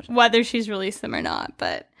 Definitely. Whether she's released them or not.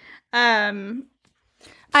 But I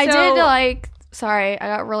did like... Sorry, I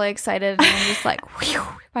got really excited and I'm just like, whew,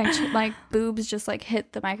 my boobs just like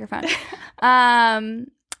hit the microphone.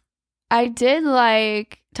 I did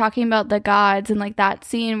like talking about the gods and like that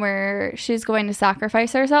scene where she's going to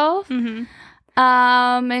sacrifice herself. Mm-hmm.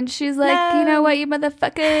 And she's like, You know what, you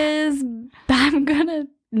motherfuckers, I'm gonna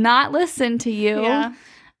not listen to you. Yeah.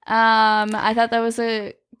 I thought that was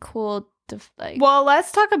a cool Well,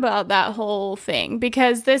 let's talk about that whole thing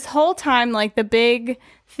because this whole time, like, the big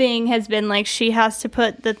thing has been like she has to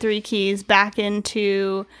put the 3 keys back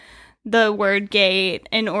into the word gate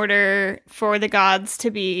in order for the gods to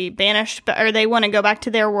be banished, or they want to go back to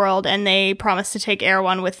their world and they promise to take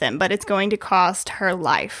Erewhon with them, but it's going to cost her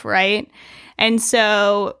life, right? And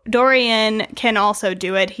so Dorian can also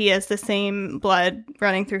do it. He has the same blood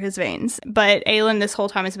running through his veins. But Aelin this whole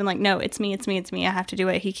time has been like, no, it's me. I have to do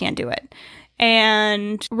it. He can't do it.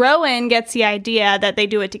 And Rowan gets the idea that they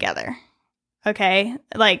do it together. Okay,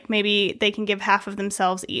 like maybe they can give half of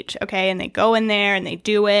themselves each, okay? And they go in there and they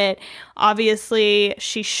do it. Obviously,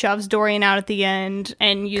 she shoves Dorian out at the end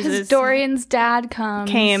and uses... Because Dorian's dad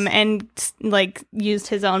came and, like, used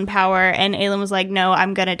his own power. And Aelin was like, no,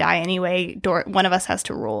 I'm gonna die anyway. One of us has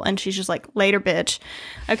to rule. And she's just like, later, bitch.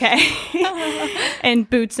 Okay. And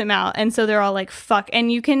boots him out. And so they're all like, fuck.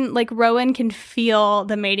 And you can, like, Rowan can feel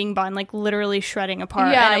the mating bond, like, literally shredding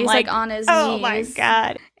apart. Yeah, and I'm he's, like, on his knees. Oh, my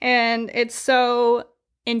God. And it's so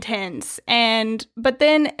intense. But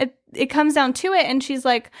then it comes down to it, and she's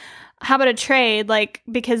like, how about a trade? Like,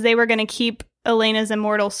 because they were going to keep Elena's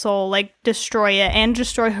immortal soul, like, destroy it and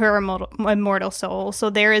destroy her immortal soul. So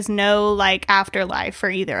there is no, like, afterlife for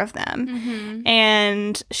either of them. Mm-hmm.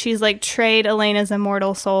 And she's like, trade Elena's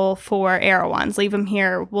immortal soul for Erewhon's. Leave him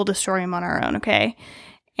here. We'll destroy him on our own, okay?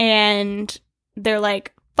 And they're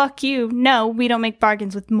like, fuck you. No, we don't make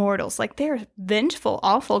bargains with mortals. Like, they're vengeful,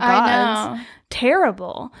 awful gods. I know.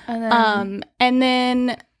 Terrible. And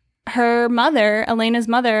then her mother, Elena's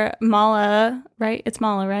mother, Mala, right? It's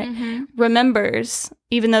Mala, right? Mm-hmm. Remembers,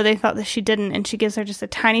 even though they thought that she didn't, and she gives her just a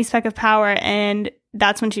tiny speck of power, and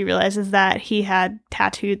that's when she realizes that he had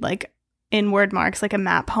tattooed, like, in word marks, like a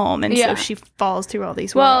map home, and so she falls through all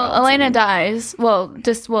these worlds. Well, Elena dies.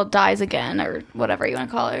 Dies again, or whatever you want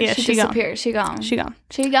to call her. Yeah, she disappears. She gone.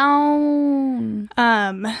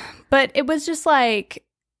 But it was just like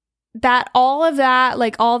that, all of that,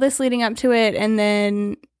 like all this leading up to it, and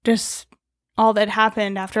then just all that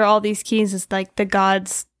happened after all these keys is like the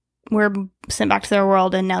gods were sent back to their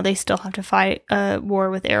world, and now they still have to fight a war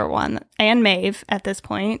with Erewhon and Maeve at this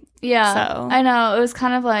point. Yeah, so I know, it was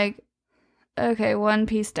kind of like, okay, one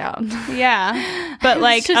piece down. Yeah, but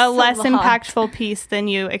like a less long. impactful piece than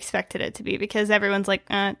you expected it to be, because everyone's like,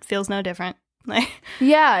 it feels no different. Like,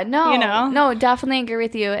 yeah, no, you know? No, definitely agree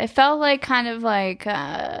with you. It felt like kind of like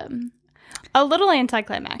a little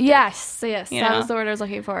anticlimactic. Yes, that know? was the word I was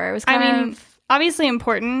looking for. It was kind of obviously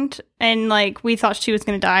important, and like we thought she was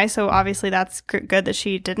going to die, so obviously that's good that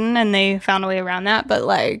she didn't, and they found a way around that. But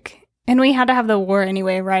like, and we had to have the war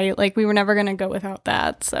anyway, right? Like, we were never going to go without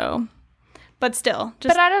that. So, but still,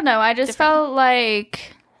 but I don't know. I just felt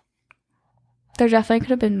like there definitely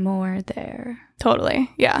could have been more there.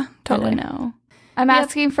 Totally, yeah, totally. I don't know. I'm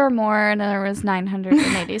asking for more, and there was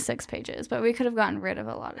 986 pages, but we could have gotten rid of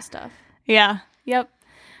a lot of stuff. Yeah. Yep.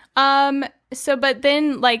 So, but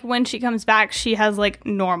then, like, when she comes back, she has, like,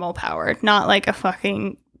 normal power, not, like, a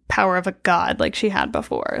fucking power of a god like she had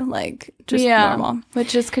before. Like, just normal.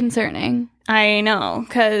 Which is concerning. I know,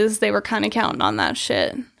 because they were kind of counting on that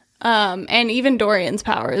shit. And even Dorian's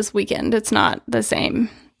power is weakened. It's not the same.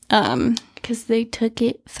 Because they took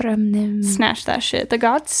it from them. Snatch that shit. The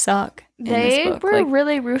gods suck. They were like,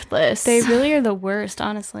 really ruthless. They really are the worst,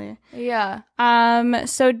 honestly. Yeah.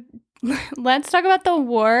 So let's talk about the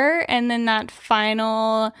war, and then that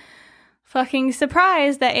final fucking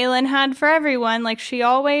surprise that Aelin had for everyone, like she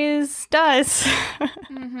always does.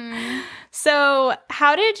 Mm-hmm. So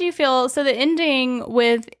how did you feel? So the ending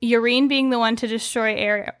with Yrene being the one to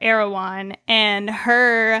destroy Erewhon, and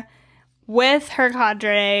her with her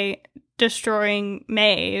cadre destroying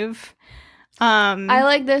Maeve. I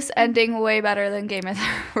like this ending way better than Game of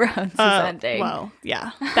Thrones' ending. Well,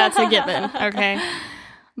 yeah, that's a given. Okay.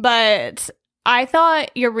 But I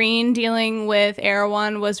thought Yrene dealing with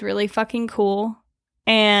Erewhon was really fucking cool.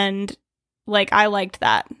 And, like, I liked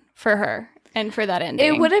that for her and for that ending.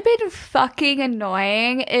 It would have been fucking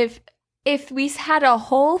annoying if we had a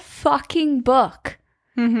whole fucking book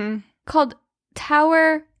called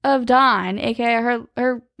Tower of Dawn, aka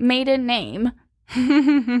her maiden name,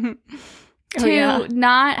 to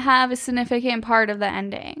not have a significant part of the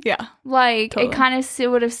ending. Yeah. Like, totally. it kind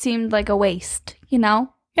of would have seemed like a waste, you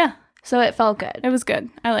know? Yeah. So it felt good. It was good.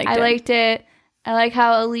 I liked it. I like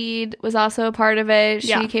how Elide was also a part of it.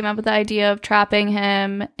 She came up with the idea of trapping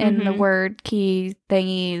him in the word key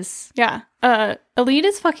thingies. Yeah. Elide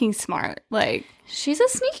is fucking smart. Like, she's a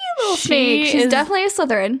sneaky little snake. She's definitely a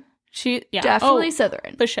Slytherin. Definitely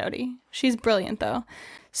Slytherin. Bashodi. She's brilliant, though.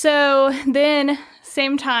 So then,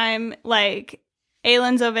 same time, like,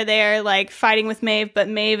 Aelin's over there, like, fighting with Maeve, but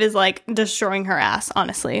Maeve is, like, destroying her ass,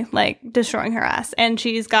 honestly. Like, destroying her ass. And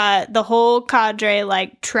she's got the whole cadre,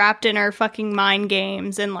 like, trapped in her fucking mind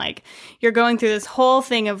games. And, like, you're going through this whole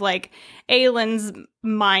thing of, like, Aelin's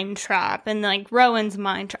mind trap and, like, Rowan's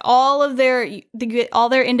mind trap. All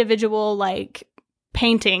their individual, like,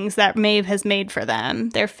 paintings that Maeve has made for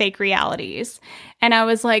them. They're fake realities. And I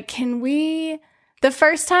was like, the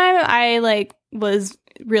first time I, like, was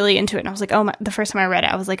really into it, and I was like, the first time I read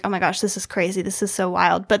it, I was like, oh my gosh, this is crazy, this is so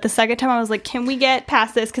wild. But the second time I was like, can we get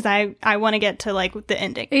past this, because I want to get to, like, the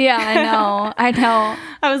ending. Yeah, I know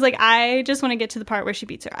I was like, I just want to get to the part where she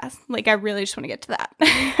beats her ass. Like, I really just want to get to that.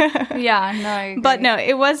 Yeah, no, I agree. But no,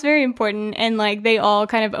 it was very important, and, like, they all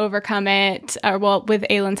kind of overcome it, with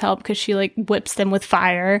Aelin's help, because she, like, whips them with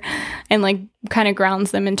fire and, like, kind of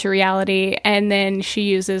grounds them into reality. And then she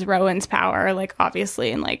uses Rowan's power, like,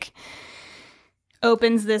 obviously, and, like,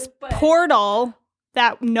 opens this portal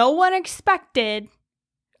that no one expected.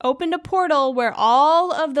 Opened a portal where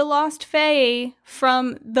all of the lost fae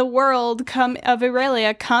from the world of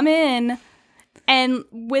Aurelia come in, and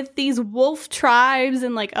with these wolf tribes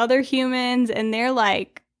and, like, other humans, and they're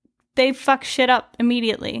like, they fuck shit up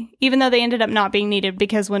immediately, even though they ended up not being needed,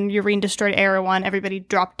 because when Yrene destroyed Erewhon, everybody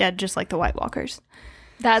dropped dead just like the White Walkers.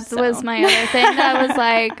 That was my other thing. I was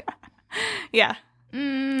like, yeah.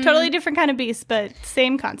 Totally different kind of beast, but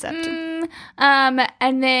same concept.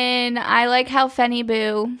 And then I like how Fenny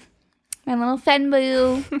Boo, my little Fen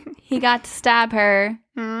Boo, he got to stab her.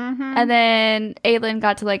 Mm-hmm. And then Aelin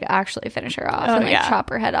got to like actually finish her off and like chop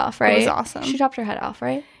her head off, right? It was awesome. She chopped her head off,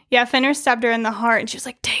 right? Yeah, Fenrir stabbed her in the heart and she was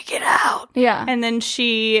like, take it out. Yeah. And then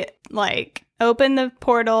she like opened the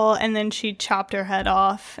portal and then she chopped her head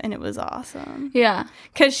off and it was awesome. Yeah.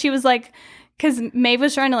 Because she was like, because Maeve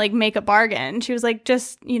was trying to like make a bargain. She was like,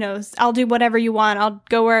 just, you know, I'll do whatever you want. I'll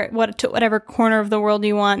go to whatever corner of the world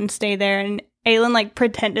you want and stay there. And Aelin like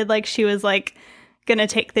pretended like she was like gonna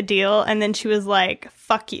take the deal, and then she was like,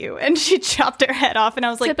 fuck you, and she chopped her head off, and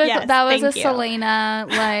I was like, typical, yes, that was thank a you. Selena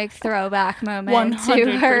like throwback moment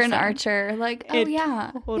to her and 100%. Archer, like, oh It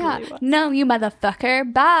yeah, totally yeah, was. no, you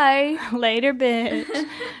motherfucker, bye. Later, bitch.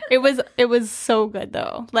 It was so good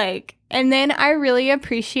though. Like, and then I really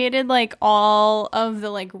appreciated like all of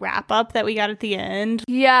the like wrap up that we got at the end.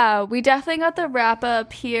 Yeah, we definitely got the wrap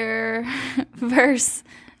up here versus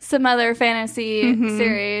some other fantasy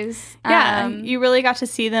series. Yeah, you really got to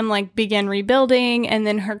see them like begin rebuilding, and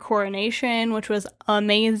then her coronation, which was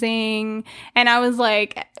amazing. And I was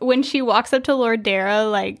like, when she walks up to Lord Darrow,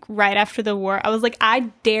 like right after the war, I was like, I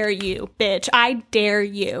dare you, bitch. I dare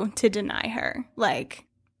you to deny her. Like,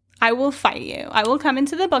 I will fight you. I will come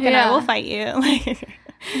into the book and I will fight you. Like,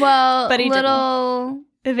 well, but he little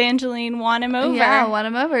Evangeline won him over. Yeah, won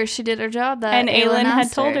him over. She did her job. That and Aelin had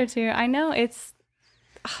asked told her to. I know, it's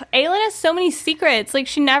Aelin has so many secrets. Like,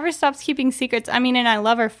 she never stops keeping secrets. I mean, and I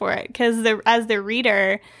love her for it, because as the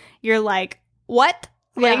reader, you're like, what?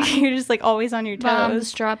 Like, you're just like always on your toes.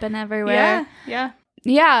 Bombs dropping everywhere. Yeah.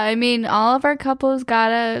 I mean, all of our couples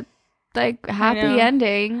got a like happy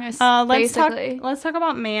ending. Let's basically. talk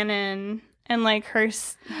about Manon and like her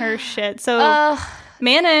shit. So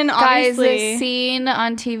Manon, guys, obviously, this scene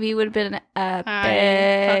on TV would have been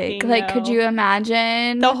epic. fucking Like, know. could you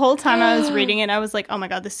imagine? The whole time I was reading it, I was like, oh my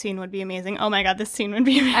god, this scene would be amazing. Oh my god, this scene would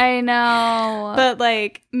be amazing. I know. But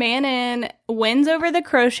like, Manon wins over the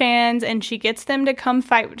Croshans and she gets them to come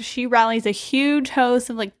fight. She rallies a huge host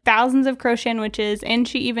of like thousands of Croshan witches, and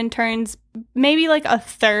she even turns maybe like a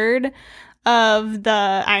third of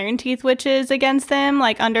the Iron Teeth witches against them,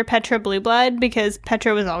 like under Petra Blueblood, because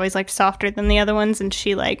Petra was always like softer than the other ones, and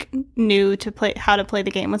she like knew how to play the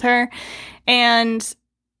game with her. And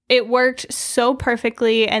it worked so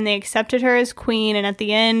perfectly, and they accepted her as queen, and at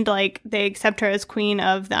the end, like, they accept her as queen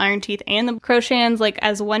of the Iron Teeth and the Croshans, like,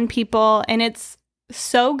 as one people, and it's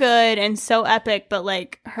so good and so epic. But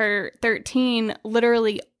like, her 13,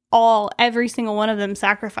 literally every single one of them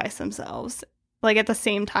sacrificed themselves, like, at the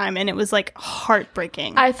same time, and it was like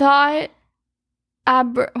heartbreaking. I thought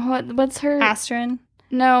what's her Astrid?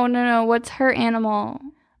 No, what's her animal?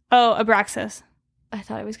 Oh, Abraxas. I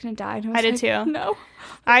thought I was gonna die, and I did too. No,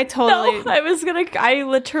 I totally I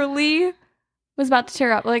literally was about to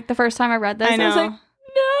tear up, like, the first time I read this. I know. I was like, no,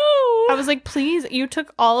 I was like, please, you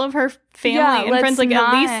took all of her family and let's friends, like,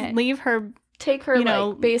 not at least leave her. take her, you know,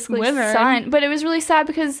 like, basically with her. son. But it was really sad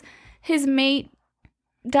because his mate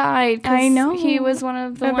died. 'cause I know. he was one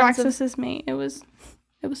of the ones. Abraxas' mate. It was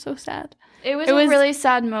so sad. It was a really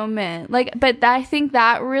sad moment. Like, but I think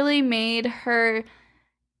that really made her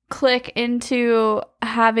click into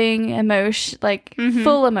having emotion, like,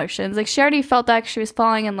 full emotions. Like, she already felt that she was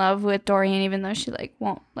falling in love with Dorian, even though she, like,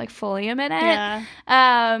 won't, like, fully admit it. Yeah.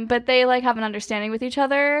 But they, like, have an understanding with each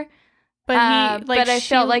other. But I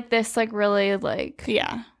felt like this, like, really, like,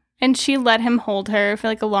 yeah. And she let him hold her for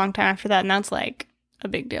like a long time after that, and that's like a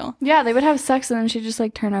big deal. yeah, they would have sex and then she'd just,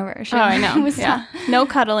 like, turn over. I know. It was Yeah. No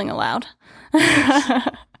cuddling allowed.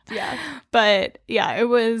 yeah. But yeah, it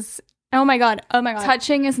was. Oh my god.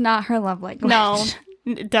 Touching is not her love language. No,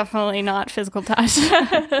 definitely not physical touch.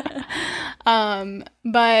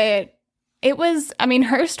 But it was, I mean,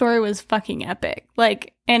 her story was fucking epic.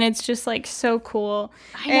 Like, and it's just like so cool.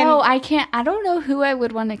 I know. I don't know who I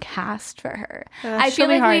would want to cast for her. I feel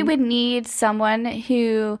like we would need someone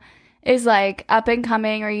who is, like, up and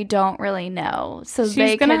coming, or you don't really know. So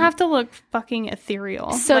she's gonna have to look fucking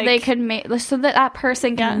ethereal. So like, they could make, so that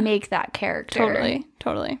person can make that character.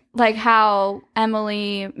 Totally. Like how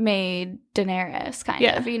Emily made Daenerys, kind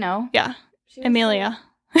of, you know? Yeah. Emilia.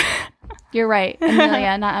 You're right.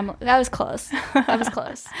 Emilia, not Emily. That was close. I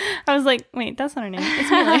was like, wait, that's not her name. It's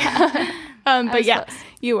Emilia. But yeah, close.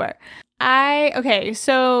 You were. Okay,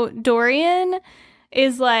 so Dorian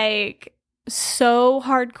is, like, so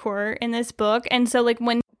hardcore in this book, and so, like,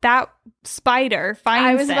 when that spider finds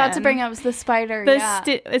I was about to bring up the spider.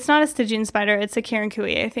 It's not a Stygian spider, it's a Karen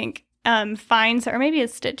Kui, I think. finds her, or maybe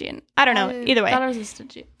it's Stygian. I don't know. Either way. I thought it was a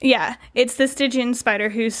Stygian. Yeah, it's the Stygian spider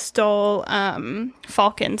who stole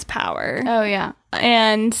Falcon's power. Oh, yeah.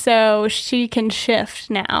 And so she can shift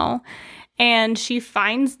now. And she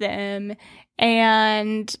finds them,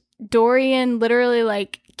 and Dorian literally,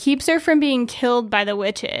 like, keeps her from being killed by the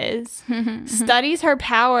witches, studies her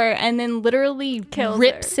power, and then literally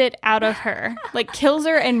rips it out of her. Like, kills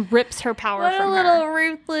her and rips her power What from a her. little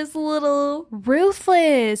ruthless little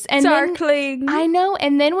Ruthless. And darkling. I know.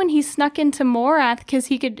 And then when he snuck into Morath, because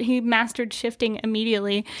he mastered shifting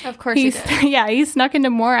immediately. Of course he did. Yeah, he snuck into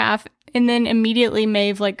Morath. And then immediately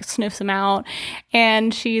Maeve, like, sniffs him out.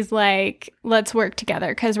 And she's like, let's work together,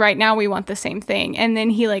 because right now we want the same thing. And then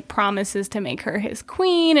he, like, promises to make her his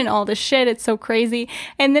queen and all this shit. It's so crazy.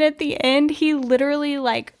 And then at the end, he literally,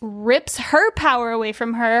 like, rips her power away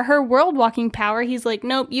from her world-walking power. He's like,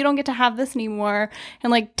 nope, you don't get to have this anymore.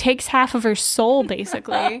 And, like, takes half of her soul,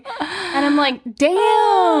 basically. And I'm like,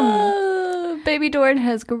 damn. Baby Dorian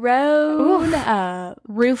has grown up.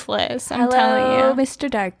 Ruthless, I'm telling you.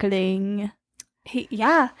 Mr. Darkling.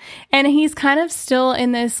 Yeah. And he's kind of still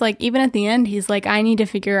in this, like, even at the end, he's like, I need to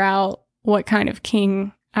figure out what kind of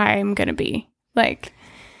king I'm going to be. Like,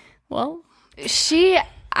 well.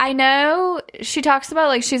 I know she talks about,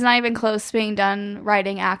 like, she's not even close to being done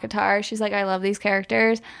writing ACOTAR. She's like, I love these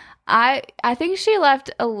characters. I think she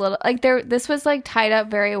left a little, like, this was, like, tied up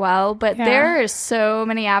very well, but there are so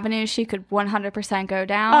many avenues she could 100% go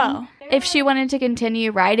down. If she wanted to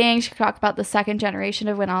continue writing, she could talk about the second generation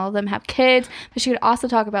of when all of them have kids, but she could also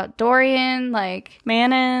talk about Dorian, like,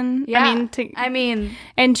 Manon. Yeah.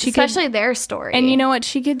 And she especially their story. And you know what?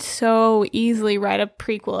 She could so easily write a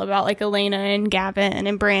prequel about, like, Elena and Gavin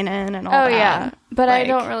and Brannon and all that. Oh, yeah. But like, I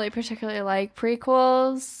don't really particularly like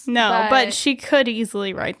prequels. No, but she could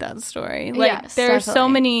easily write that story. Like, yes, there are definitely. so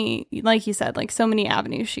many, like you said, like, so many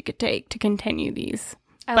avenues she could take to continue these.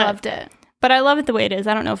 I loved it. But I love it the way it is.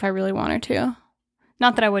 I don't know if I really want her to.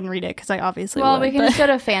 Not that I wouldn't read it, because I obviously would. Well, we can just go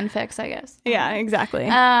to fanfics, I guess. Yeah, exactly.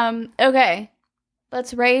 Okay.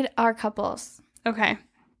 Let's rate our couples. Okay.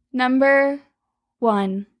 Number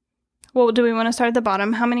 1. Well, do we want to start at the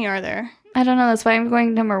bottom? How many are there? I don't know. That's why I'm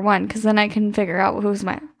going number 1, because then I can figure out who's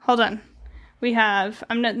my... Hold on. We have...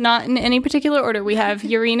 I'm not in any particular order. We have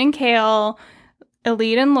Yrene and Kale,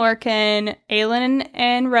 Elide and Lorcan, Aelin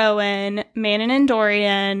and Rowan, Manon and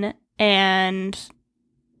Dorian, and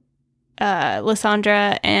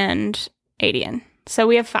Lysandra and Adian. So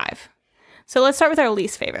we have 5. So let's start with our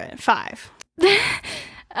least favorite. 5.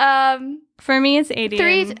 For me, it's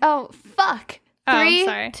Adian. 3. Oh, fuck. 3,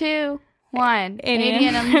 sorry. 2, 1.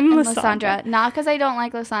 Adian and Lysandra. Not because I don't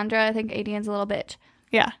like Lysandra. I think Adian's a little bitch.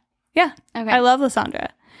 Yeah. Yeah. Okay. I love Lysandra.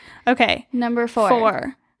 Okay. Number 4.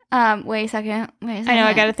 4. Wait a second. I know.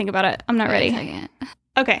 I got to think about it. I'm not ready. Wait a second.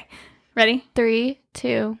 Okay. Ready? 3,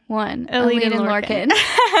 2, 1. Elide and Lorcan.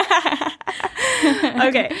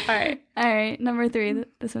 Okay. All right. Number 3.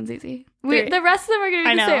 This one's easy. The rest of them are going to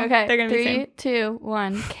be the same. Okay. They're going to be the same. 3, 2,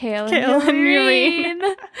 1. Kale and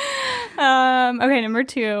Yrene. Okay. Number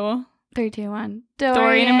 2. 3, 2, 1.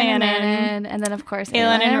 Dorian and Manon. And then, of course,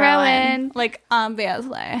 Aelin and Rowan. Like,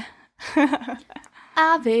 obviously.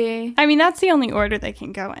 Avi. I mean, that's the only order they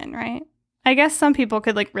can go in, right? I guess some people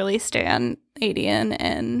could, like, really stand Adian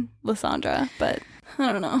and Lysandra, but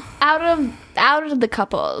I don't know. Out of the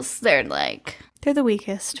couples, they're like... They're the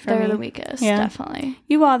weakest for me. They're the weakest, definitely.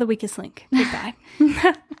 You are the weakest link. Goodbye.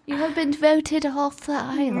 You have been voted off the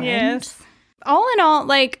island. Yes. All in all,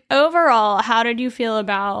 like, overall, how did you feel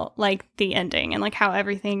about, like, the ending and, like, how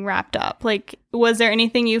everything wrapped up? Like, was there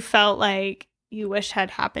anything you felt like you wish had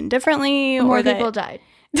happened differently? More people died.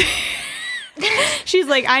 She's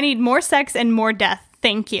like, I need more sex and more death.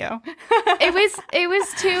 Thank you. It was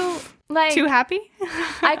too, like... Too happy?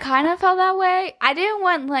 I kind of felt that way. I didn't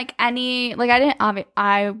want, like, any... Like,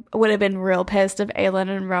 I would have been real pissed if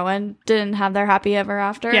Aelin and Rowan didn't have their happy ever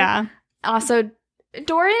after. Yeah. Also,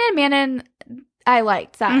 Dorian and Manon, I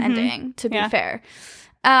liked that ending, to be fair.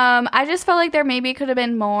 I just felt like there maybe could have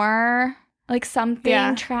been more... Like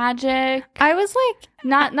something tragic. I was like,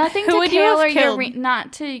 nothing to Kale or Yrene,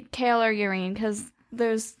 not to Kale or Yrene, because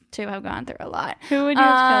those two have gone through a lot. Who would you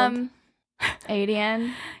have killed?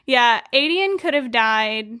 Adian. Yeah, Adian could have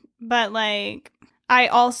died, but like I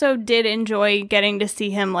also did enjoy getting to see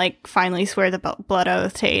him like finally swear the blood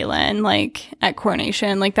oath to Aelin, like at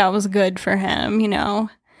coronation. Like that was good for him, you know.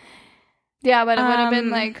 Yeah, but it would have been,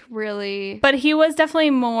 like, really... But he was definitely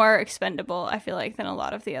more expendable, I feel like, than a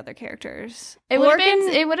lot of the other characters. It would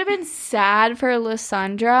have been sad for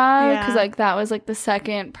Lysandra, because, like, that was, like, the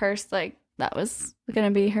second person, like, that was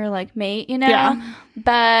gonna be her like mate, you know. Yeah.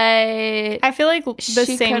 But I feel like the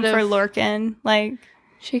She same could've- for Lorcan. Like,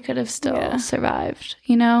 she could have still Yeah. survived,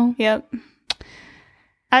 you know. yep.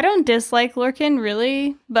 I don't dislike Lorcan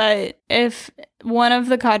really, but if one of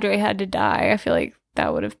the cadre had to die, I feel like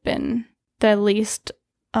that would have been the least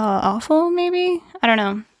awful. Maybe, I don't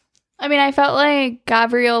know. I mean, I felt like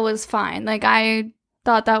Gabriel was fine. Like, I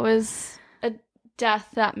thought that was a death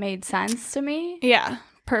that made sense to me. Yeah,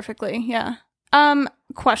 perfectly. Yeah.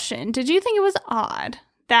 Question: did you think it was odd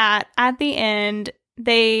that at the end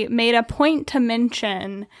they made a point to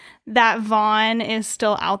mention that Vaughn is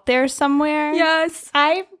still out there somewhere? Yes.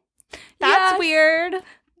 That's Yes. weird.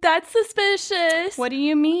 That's suspicious. What do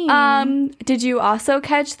you mean? Did you also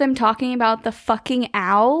catch them talking about the fucking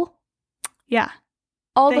owl? Yeah.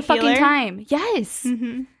 All The the fucking healer? time. Yes.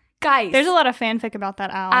 Mm-hmm. Guys. There's a lot of fanfic about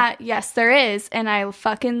that owl. Yes, there is, and I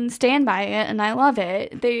fucking stand by it, and I love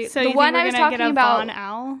it. so The you think one we're I was gonna talking get a about. Vaughn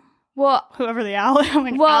owl? Well, Whoever the owl is. I'm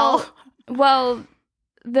like, well, owl. well,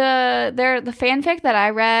 the fanfic that I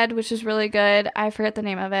read, which is really good. I forget the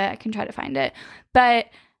name of it. I can try to find it, but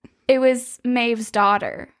it was Maeve's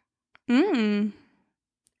daughter. Mm.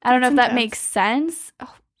 I don't know if That's that makes sense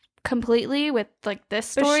completely with like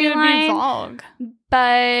this But she would be storyline, Vogue,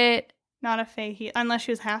 but not a Fae, unless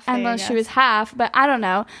she was half Fae. unless she was half, but I don't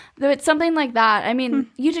know. It's something like that. I mean,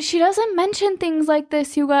 she doesn't mention things like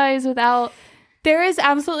this, you guys, without. There is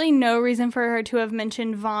absolutely no reason for her to have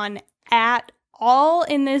mentioned Vaughn at all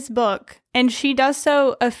in this book, and she does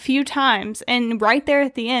so a few times. And right there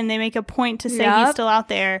at the end, they make a point to say he's Yep. still out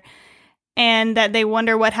there, and that they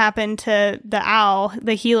wonder what happened to the owl,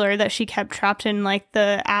 the healer that she kept trapped in, like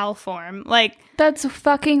the owl form. Like That's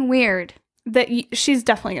fucking weird. that, she's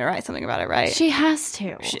definitely gonna write something about it, right? She has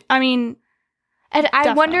to. I mean, And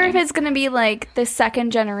I wonder if Definitely. it's going to be like the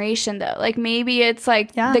second generation, though. Like maybe it's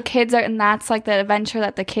like Yeah. the kids are, and that's like the adventure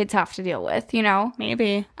that the kids have to deal with, you know?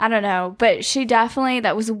 maybe. I don't know. But she definitely,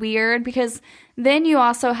 that was weird because then you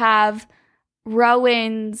also have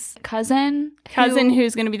Rowan's cousin.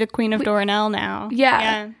 Who's gonna be the Queen of Doranel now?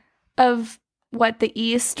 Yeah. Of what, the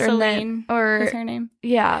East or Celine or is her name.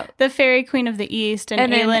 yeah. The Fairy Queen of the East, and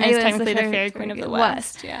And then Aelin is Aelin's technically the Fairy Queen of the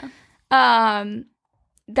West. Yeah.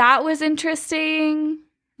 That was interesting,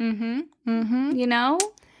 Mm-hmm. Mm-hmm. you know?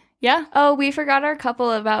 Yeah. Oh, we forgot our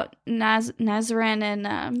couple about Nazrin and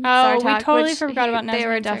Oh, we Sartak, totally which forgot about They Nazrin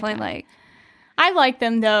were and definitely Sartak. like, I like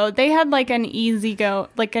them though. They had like an easy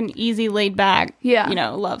laid back, Yeah.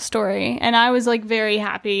 love story. And I was like very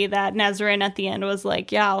happy that Nazrin at the end was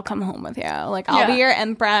like, yeah, I'll come home with you. Like, I'll be Yeah. your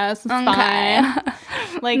empress. It's fine.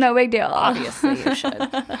 Like, no big deal. obviously you should.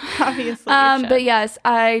 Obviously you should. But yes,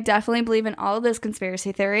 I definitely believe in all of those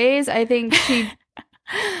conspiracy theories. I think she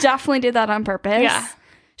definitely did that on purpose. Yeah.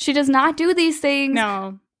 She does not do these things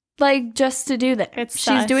No, like just to do them. It's She's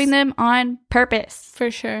sus. doing them on purpose. for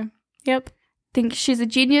sure. Yep. Think she's a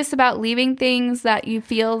genius about leaving things that you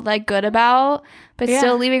feel like good about, but Yeah.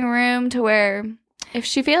 still leaving room to where if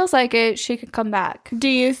she feels like it, she could come back. Do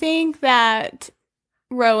you think that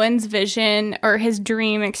Rowan's vision or his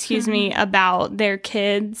dream, excuse me, about their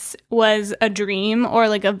kids was a dream or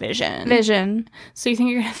like a vision? Vision. So you think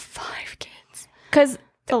you're gonna have 5 kids? Because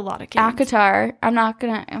It's a lot of kids. ACOTAR, I'm not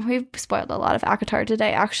gonna, we've spoiled a lot of ACOTAR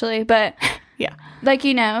today actually, but Yeah. like,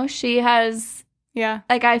 she has, Yeah.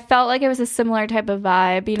 like, I felt like it was a similar type of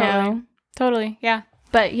vibe, you know? Totally. Yeah.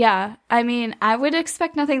 But yeah, I mean, I would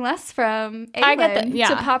expect nothing less from Aelin I get that, yeah.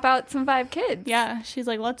 to pop out some 5 kids. Yeah. She's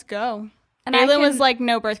like, let's go. And Aelin I was can- like,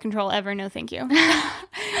 no birth control ever. No, thank you.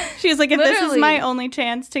 She was like, if this is Literally. my only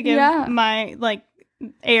chance to give Yeah. my like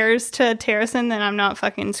heirs to Terrasen, then I'm not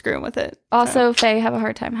fucking screwing with it. Also, Faye have a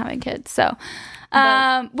hard time having kids, so.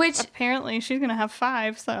 Which, Apparently she's gonna have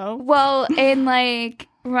 5, so well, and like,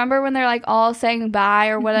 remember when they're like all saying bye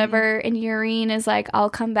or whatever, and Urine is like, I'll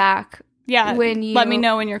come back. yeah, When you- let me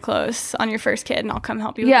know when you're close on your first kid, and I'll come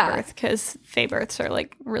help you with Yeah. the birth, because Fae births are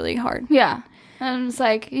like really hard. Yeah. And it's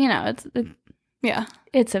like, Yeah,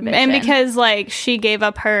 it's a vision. and because like she gave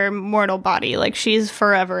up her mortal body, like she's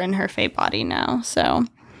forever in her Fae body now, so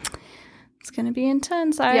it's gonna be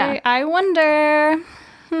intense. Yeah. I wonder.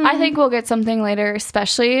 I think we'll get something later,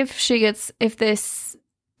 especially if this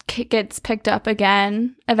gets picked up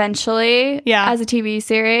again eventually Yeah. as a TV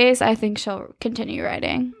series. I think she'll continue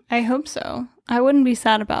writing. I hope so. I wouldn't be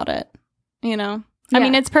sad about it. I Yeah.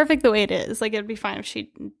 mean, it's perfect the way it is. Like, it'd be fine if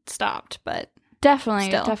she stopped, but Definitely,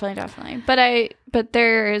 Still. definitely. But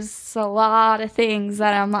there's a lot of things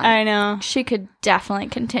that I'm like, I know. she could definitely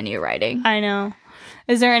continue writing. I know.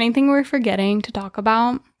 Is there anything we're forgetting to talk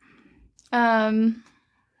about?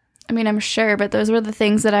 I mean, I'm sure, but those were the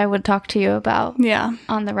things that I would talk to you about Yeah.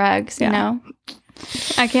 on the regs, you know?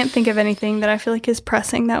 I can't think of anything that I feel like is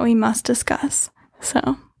pressing that we must discuss.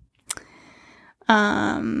 So,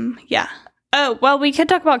 yeah. Oh, well, we could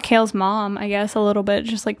talk about Kale's mom, I guess, a little bit,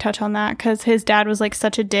 just like touch on that, because his dad was like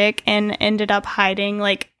such a dick and ended up hiding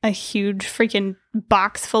like a huge freaking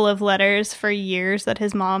box full of letters for years that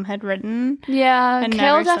his mom had written. Yeah, And Kale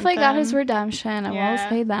never definitely sent got them. his redemption. I will Yeah.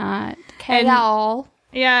 say that. And- Kale.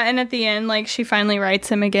 Yeah, and at the end, like, she finally writes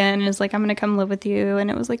him again and is like, I'm going to come live with you.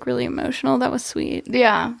 And it was like really emotional. That was sweet.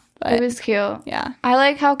 Yeah, But, it was cute. yeah. I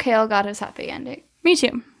like how Kale got his happy ending. Me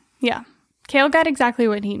too. Yeah. Kale got exactly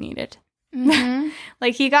what he needed. Mm-hmm.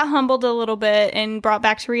 Like, he got humbled a little bit and brought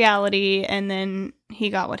back to reality, and then he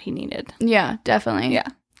got what he needed. Yeah, definitely. Yeah.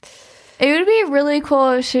 It would be really cool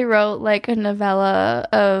if she wrote like a novella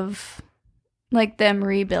of like them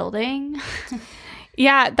rebuilding.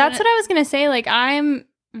 Yeah, that's what I was going to say. Like, I'm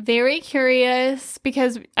very curious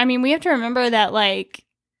because, I mean, we have to remember that, like,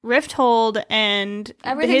 Rifthold and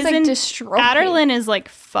Everything's like destroyed. Adderlin is, like,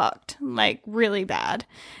 fucked, like, really bad.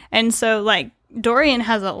 And so, like, Dorian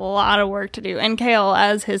has a lot of work to do. And Kale,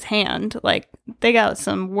 as his hand, like, they got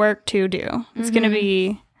some work to do. It's going to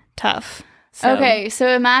be tough. So, Okay, so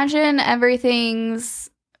imagine everything's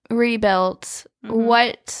rebuilt. Mhm.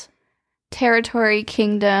 What territory,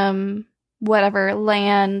 kingdom, whatever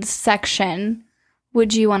land section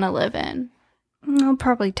would you want to live in? I'll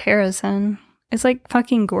probably Terrazin. It's, like,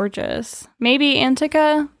 fucking gorgeous. Maybe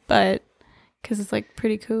Antica, but because it's, like,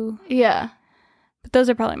 pretty cool. Yeah. But those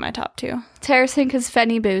are probably my top two. Terracing because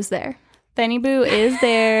Fenny Boo's there. Benny Boo is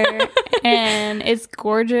there, and it's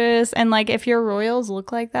gorgeous. And, like, if your royals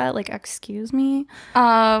look like that, like, excuse me.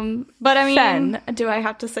 But, I mean... Fen. Do I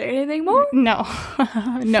have to say anything more? No.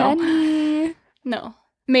 No. Fenny. No.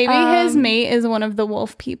 Maybe his mate is one of the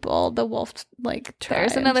wolf people. The wolf, like,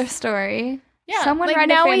 tribes. There's another story. Yeah. Someone like, write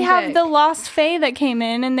a now we have fanfic. the Lost Fae that came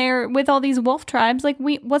in, and they're with all these wolf tribes. Like,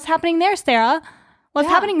 what's happening there, Sarah? What's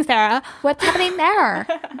Yeah. happening, Sarah? What's happening there?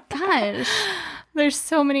 Gosh. There's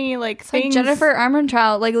so many, like, It's like things. Jennifer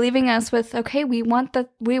Armentrout, like leaving us with, okay, we want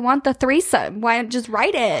the threesome. Why don't just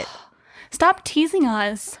write it? Stop teasing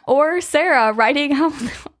us. Or Sarah writing out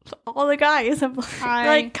all the guys. I'm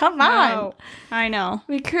like, come on. I know.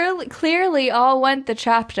 We clearly all want the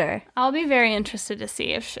chapter. I'll be very interested to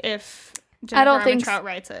see if Jennifer I don't think Armentrout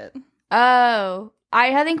writes it. Oh,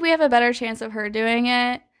 I think we have a better chance of her doing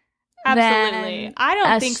it. Absolutely. than I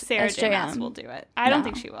don't think Sarah SJM. J. Maas will do it. I don't No.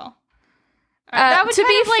 think she will. That would to kind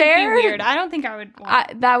be of, fair, be weird. I don't think I would.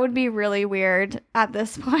 That would be really weird at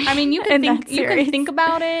this point. I mean, you in can that think series.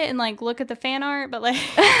 about it and like look at the fan art, but like,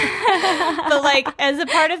 as a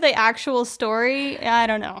part of the actual story, I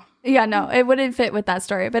don't know. Yeah, no, it wouldn't fit with that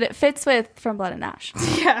story, but it fits with From Blood and Ash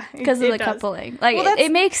Yeah, because of it the does. coupling. Like, Well, that's-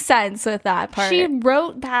 it makes sense with that part. She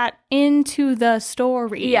wrote that into the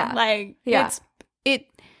story. Yeah. like Yeah.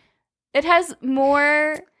 It has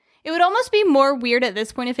more. It would almost be more weird at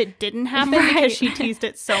this point if it didn't happen Right. because she teased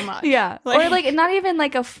it so much. Yeah. Or like not even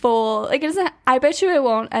like a full, like it doesn't, I bet you it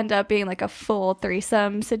won't end up being like a full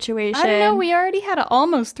threesome situation. I don't know. We already had an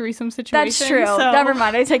almost threesome situation. That's true. So Never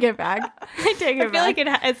mind. I take it back. I take it I feel back.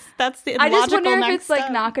 like that's the I just logical wonder if next it's like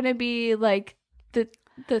step. not going to be like the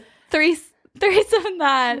threesome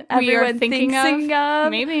that We are everyone thinking thinks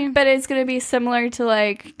of. Maybe. But it's going to be similar to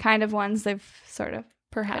like kind of ones they've sort of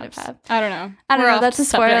Perhaps. have. I don't know. I don't We're know. off That's a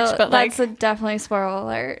subject, spoiler. but like That's a definitely spoiler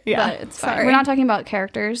alert. Yeah, but it's fine. sorry. We're not talking about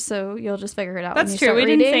characters, so you'll just figure it out. when that's you true. start We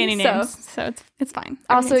didn't say reading, any names, so it's fine.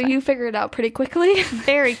 Also, Everything's you figure it out pretty quickly. fine.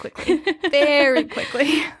 very quickly, very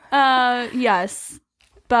quickly. Yes,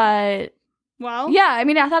 but Well, yeah, I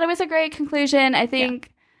mean, I thought it was a great conclusion. I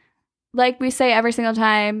think, like we say every single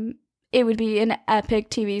time, it would be an epic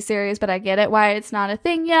TV series, but I get it why it's not a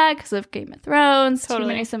thing yet because of Game of Thrones. Too Totally.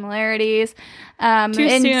 many similarities. too and-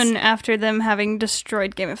 soon after them having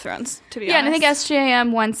destroyed Game of Thrones. To be Yeah, and I think honest.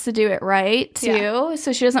 SJM wants to do it right too, Yeah.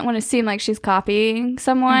 so she doesn't want to seem like she's copying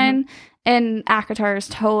someone. And ACOTAR is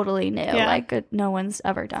totally new. Yeah. Like no one's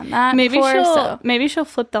ever done that. maybe before, maybe she'll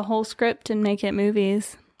flip the whole script and make it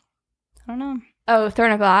movies. I don't know. Oh,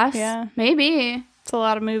 Throne of Glass. Yeah. Maybe It's a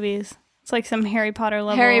lot of movies. It's like some Harry Potter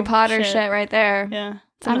level. Harry Potter shit right there. Yeah,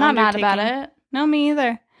 it's I'm an not mad about undertaking. it. No, me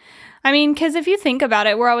either. I mean, because if you think about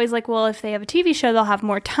it, we're always like, well, if they have a TV show, they'll have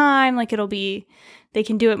more time. Like, they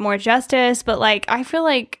can do it more justice. But, like, I feel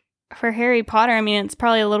like for Harry Potter, I mean, it's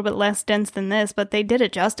probably a little bit less dense than this, but they did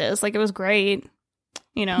it justice. Like, it was great,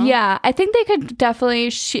 you know? Yeah, I think they could definitely,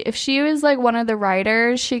 if she was like one of the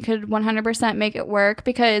writers, she could 100% make it work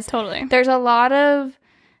because Totally. there's a lot of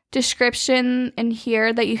description in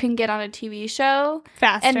here that you can get on a TV show.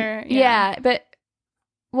 Faster. And yeah, but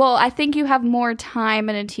well, I think you have more time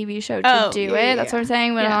in a TV show to do it. That's what I'm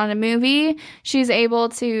saying. When on a movie, she's able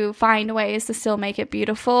to find ways to still make it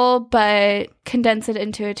beautiful, but condense it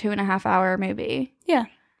into a 2.5 hour movie. Yeah.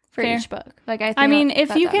 For Fair. each book. Like I mean,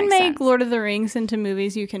 if you can make sense. Lord of the Rings into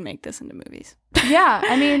movies, you can make this into movies. Yeah,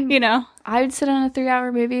 I mean, You know? I would sit on a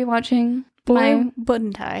 3-hour movie watching Boy,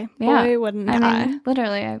 wouldn't I? Yeah. Boy, wouldn't I I? mean,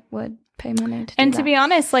 literally, I would pay money to do And that. to be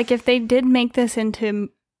honest, like, if they did make this into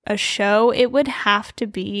a show, it would have to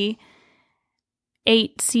be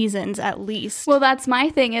 8 seasons at least. Well, that's my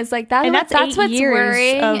thing is like that. And That's that's 8 what's years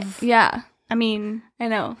worrying. of- Yeah, I mean, I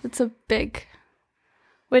know it's a big.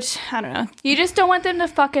 which, I don't know. You just don't want them to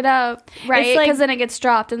fuck it up, right? It's like- Because then it gets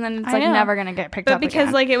dropped, and then it's I like know. never gonna get picked But up because,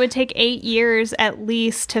 again. like, it would take 8 years at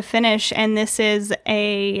least to finish, and this is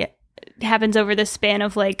happens over the span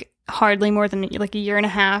of, like, hardly more than, like, a year and a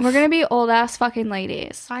half. We're gonna be old ass fucking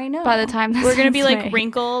ladies. I know. by the time this we're gonna be is like made.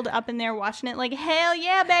 wrinkled up in there watching it, like, hell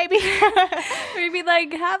yeah, baby. We're gonna be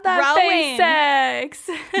like, have that face sex,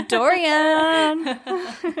 Dorian.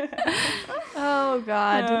 Oh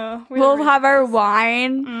God. We're We'll have our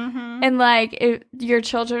wine. Mm-hmm. And like, if your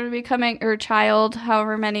children will be coming, or child,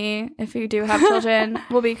 however many, if you do have children,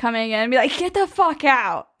 will be coming in and be like, "Get the fuck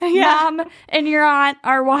out, Yeah. Mom and your aunt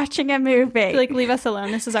are watching a movie. Like, leave us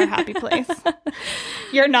alone. This is our happy place.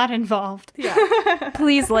 You're not involved. Yeah,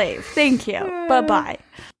 please leave. Thank you. Bye bye."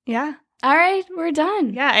 Yeah. All right, we're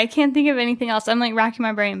done. Yeah, I can't think of anything else. I'm like racking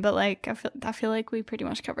my brain, but like I feel like we pretty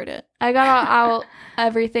much covered it. I got out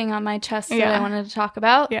everything on my chest that Yeah. I wanted to talk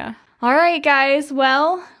about. Yeah. All right, guys.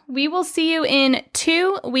 Well, we will see you in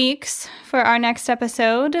 2 weeks for our next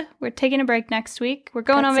episode. We're taking a break next week. We're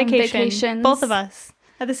going Got on some vacation. vacations. Both of us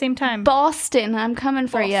at the same time. Boston, I'm coming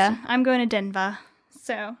for you. Boston. I'm going to Denver.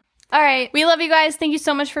 So, All right. we love you guys. Thank you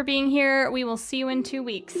so much for being here. We will see you in 2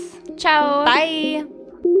 weeks. Ciao. Bye.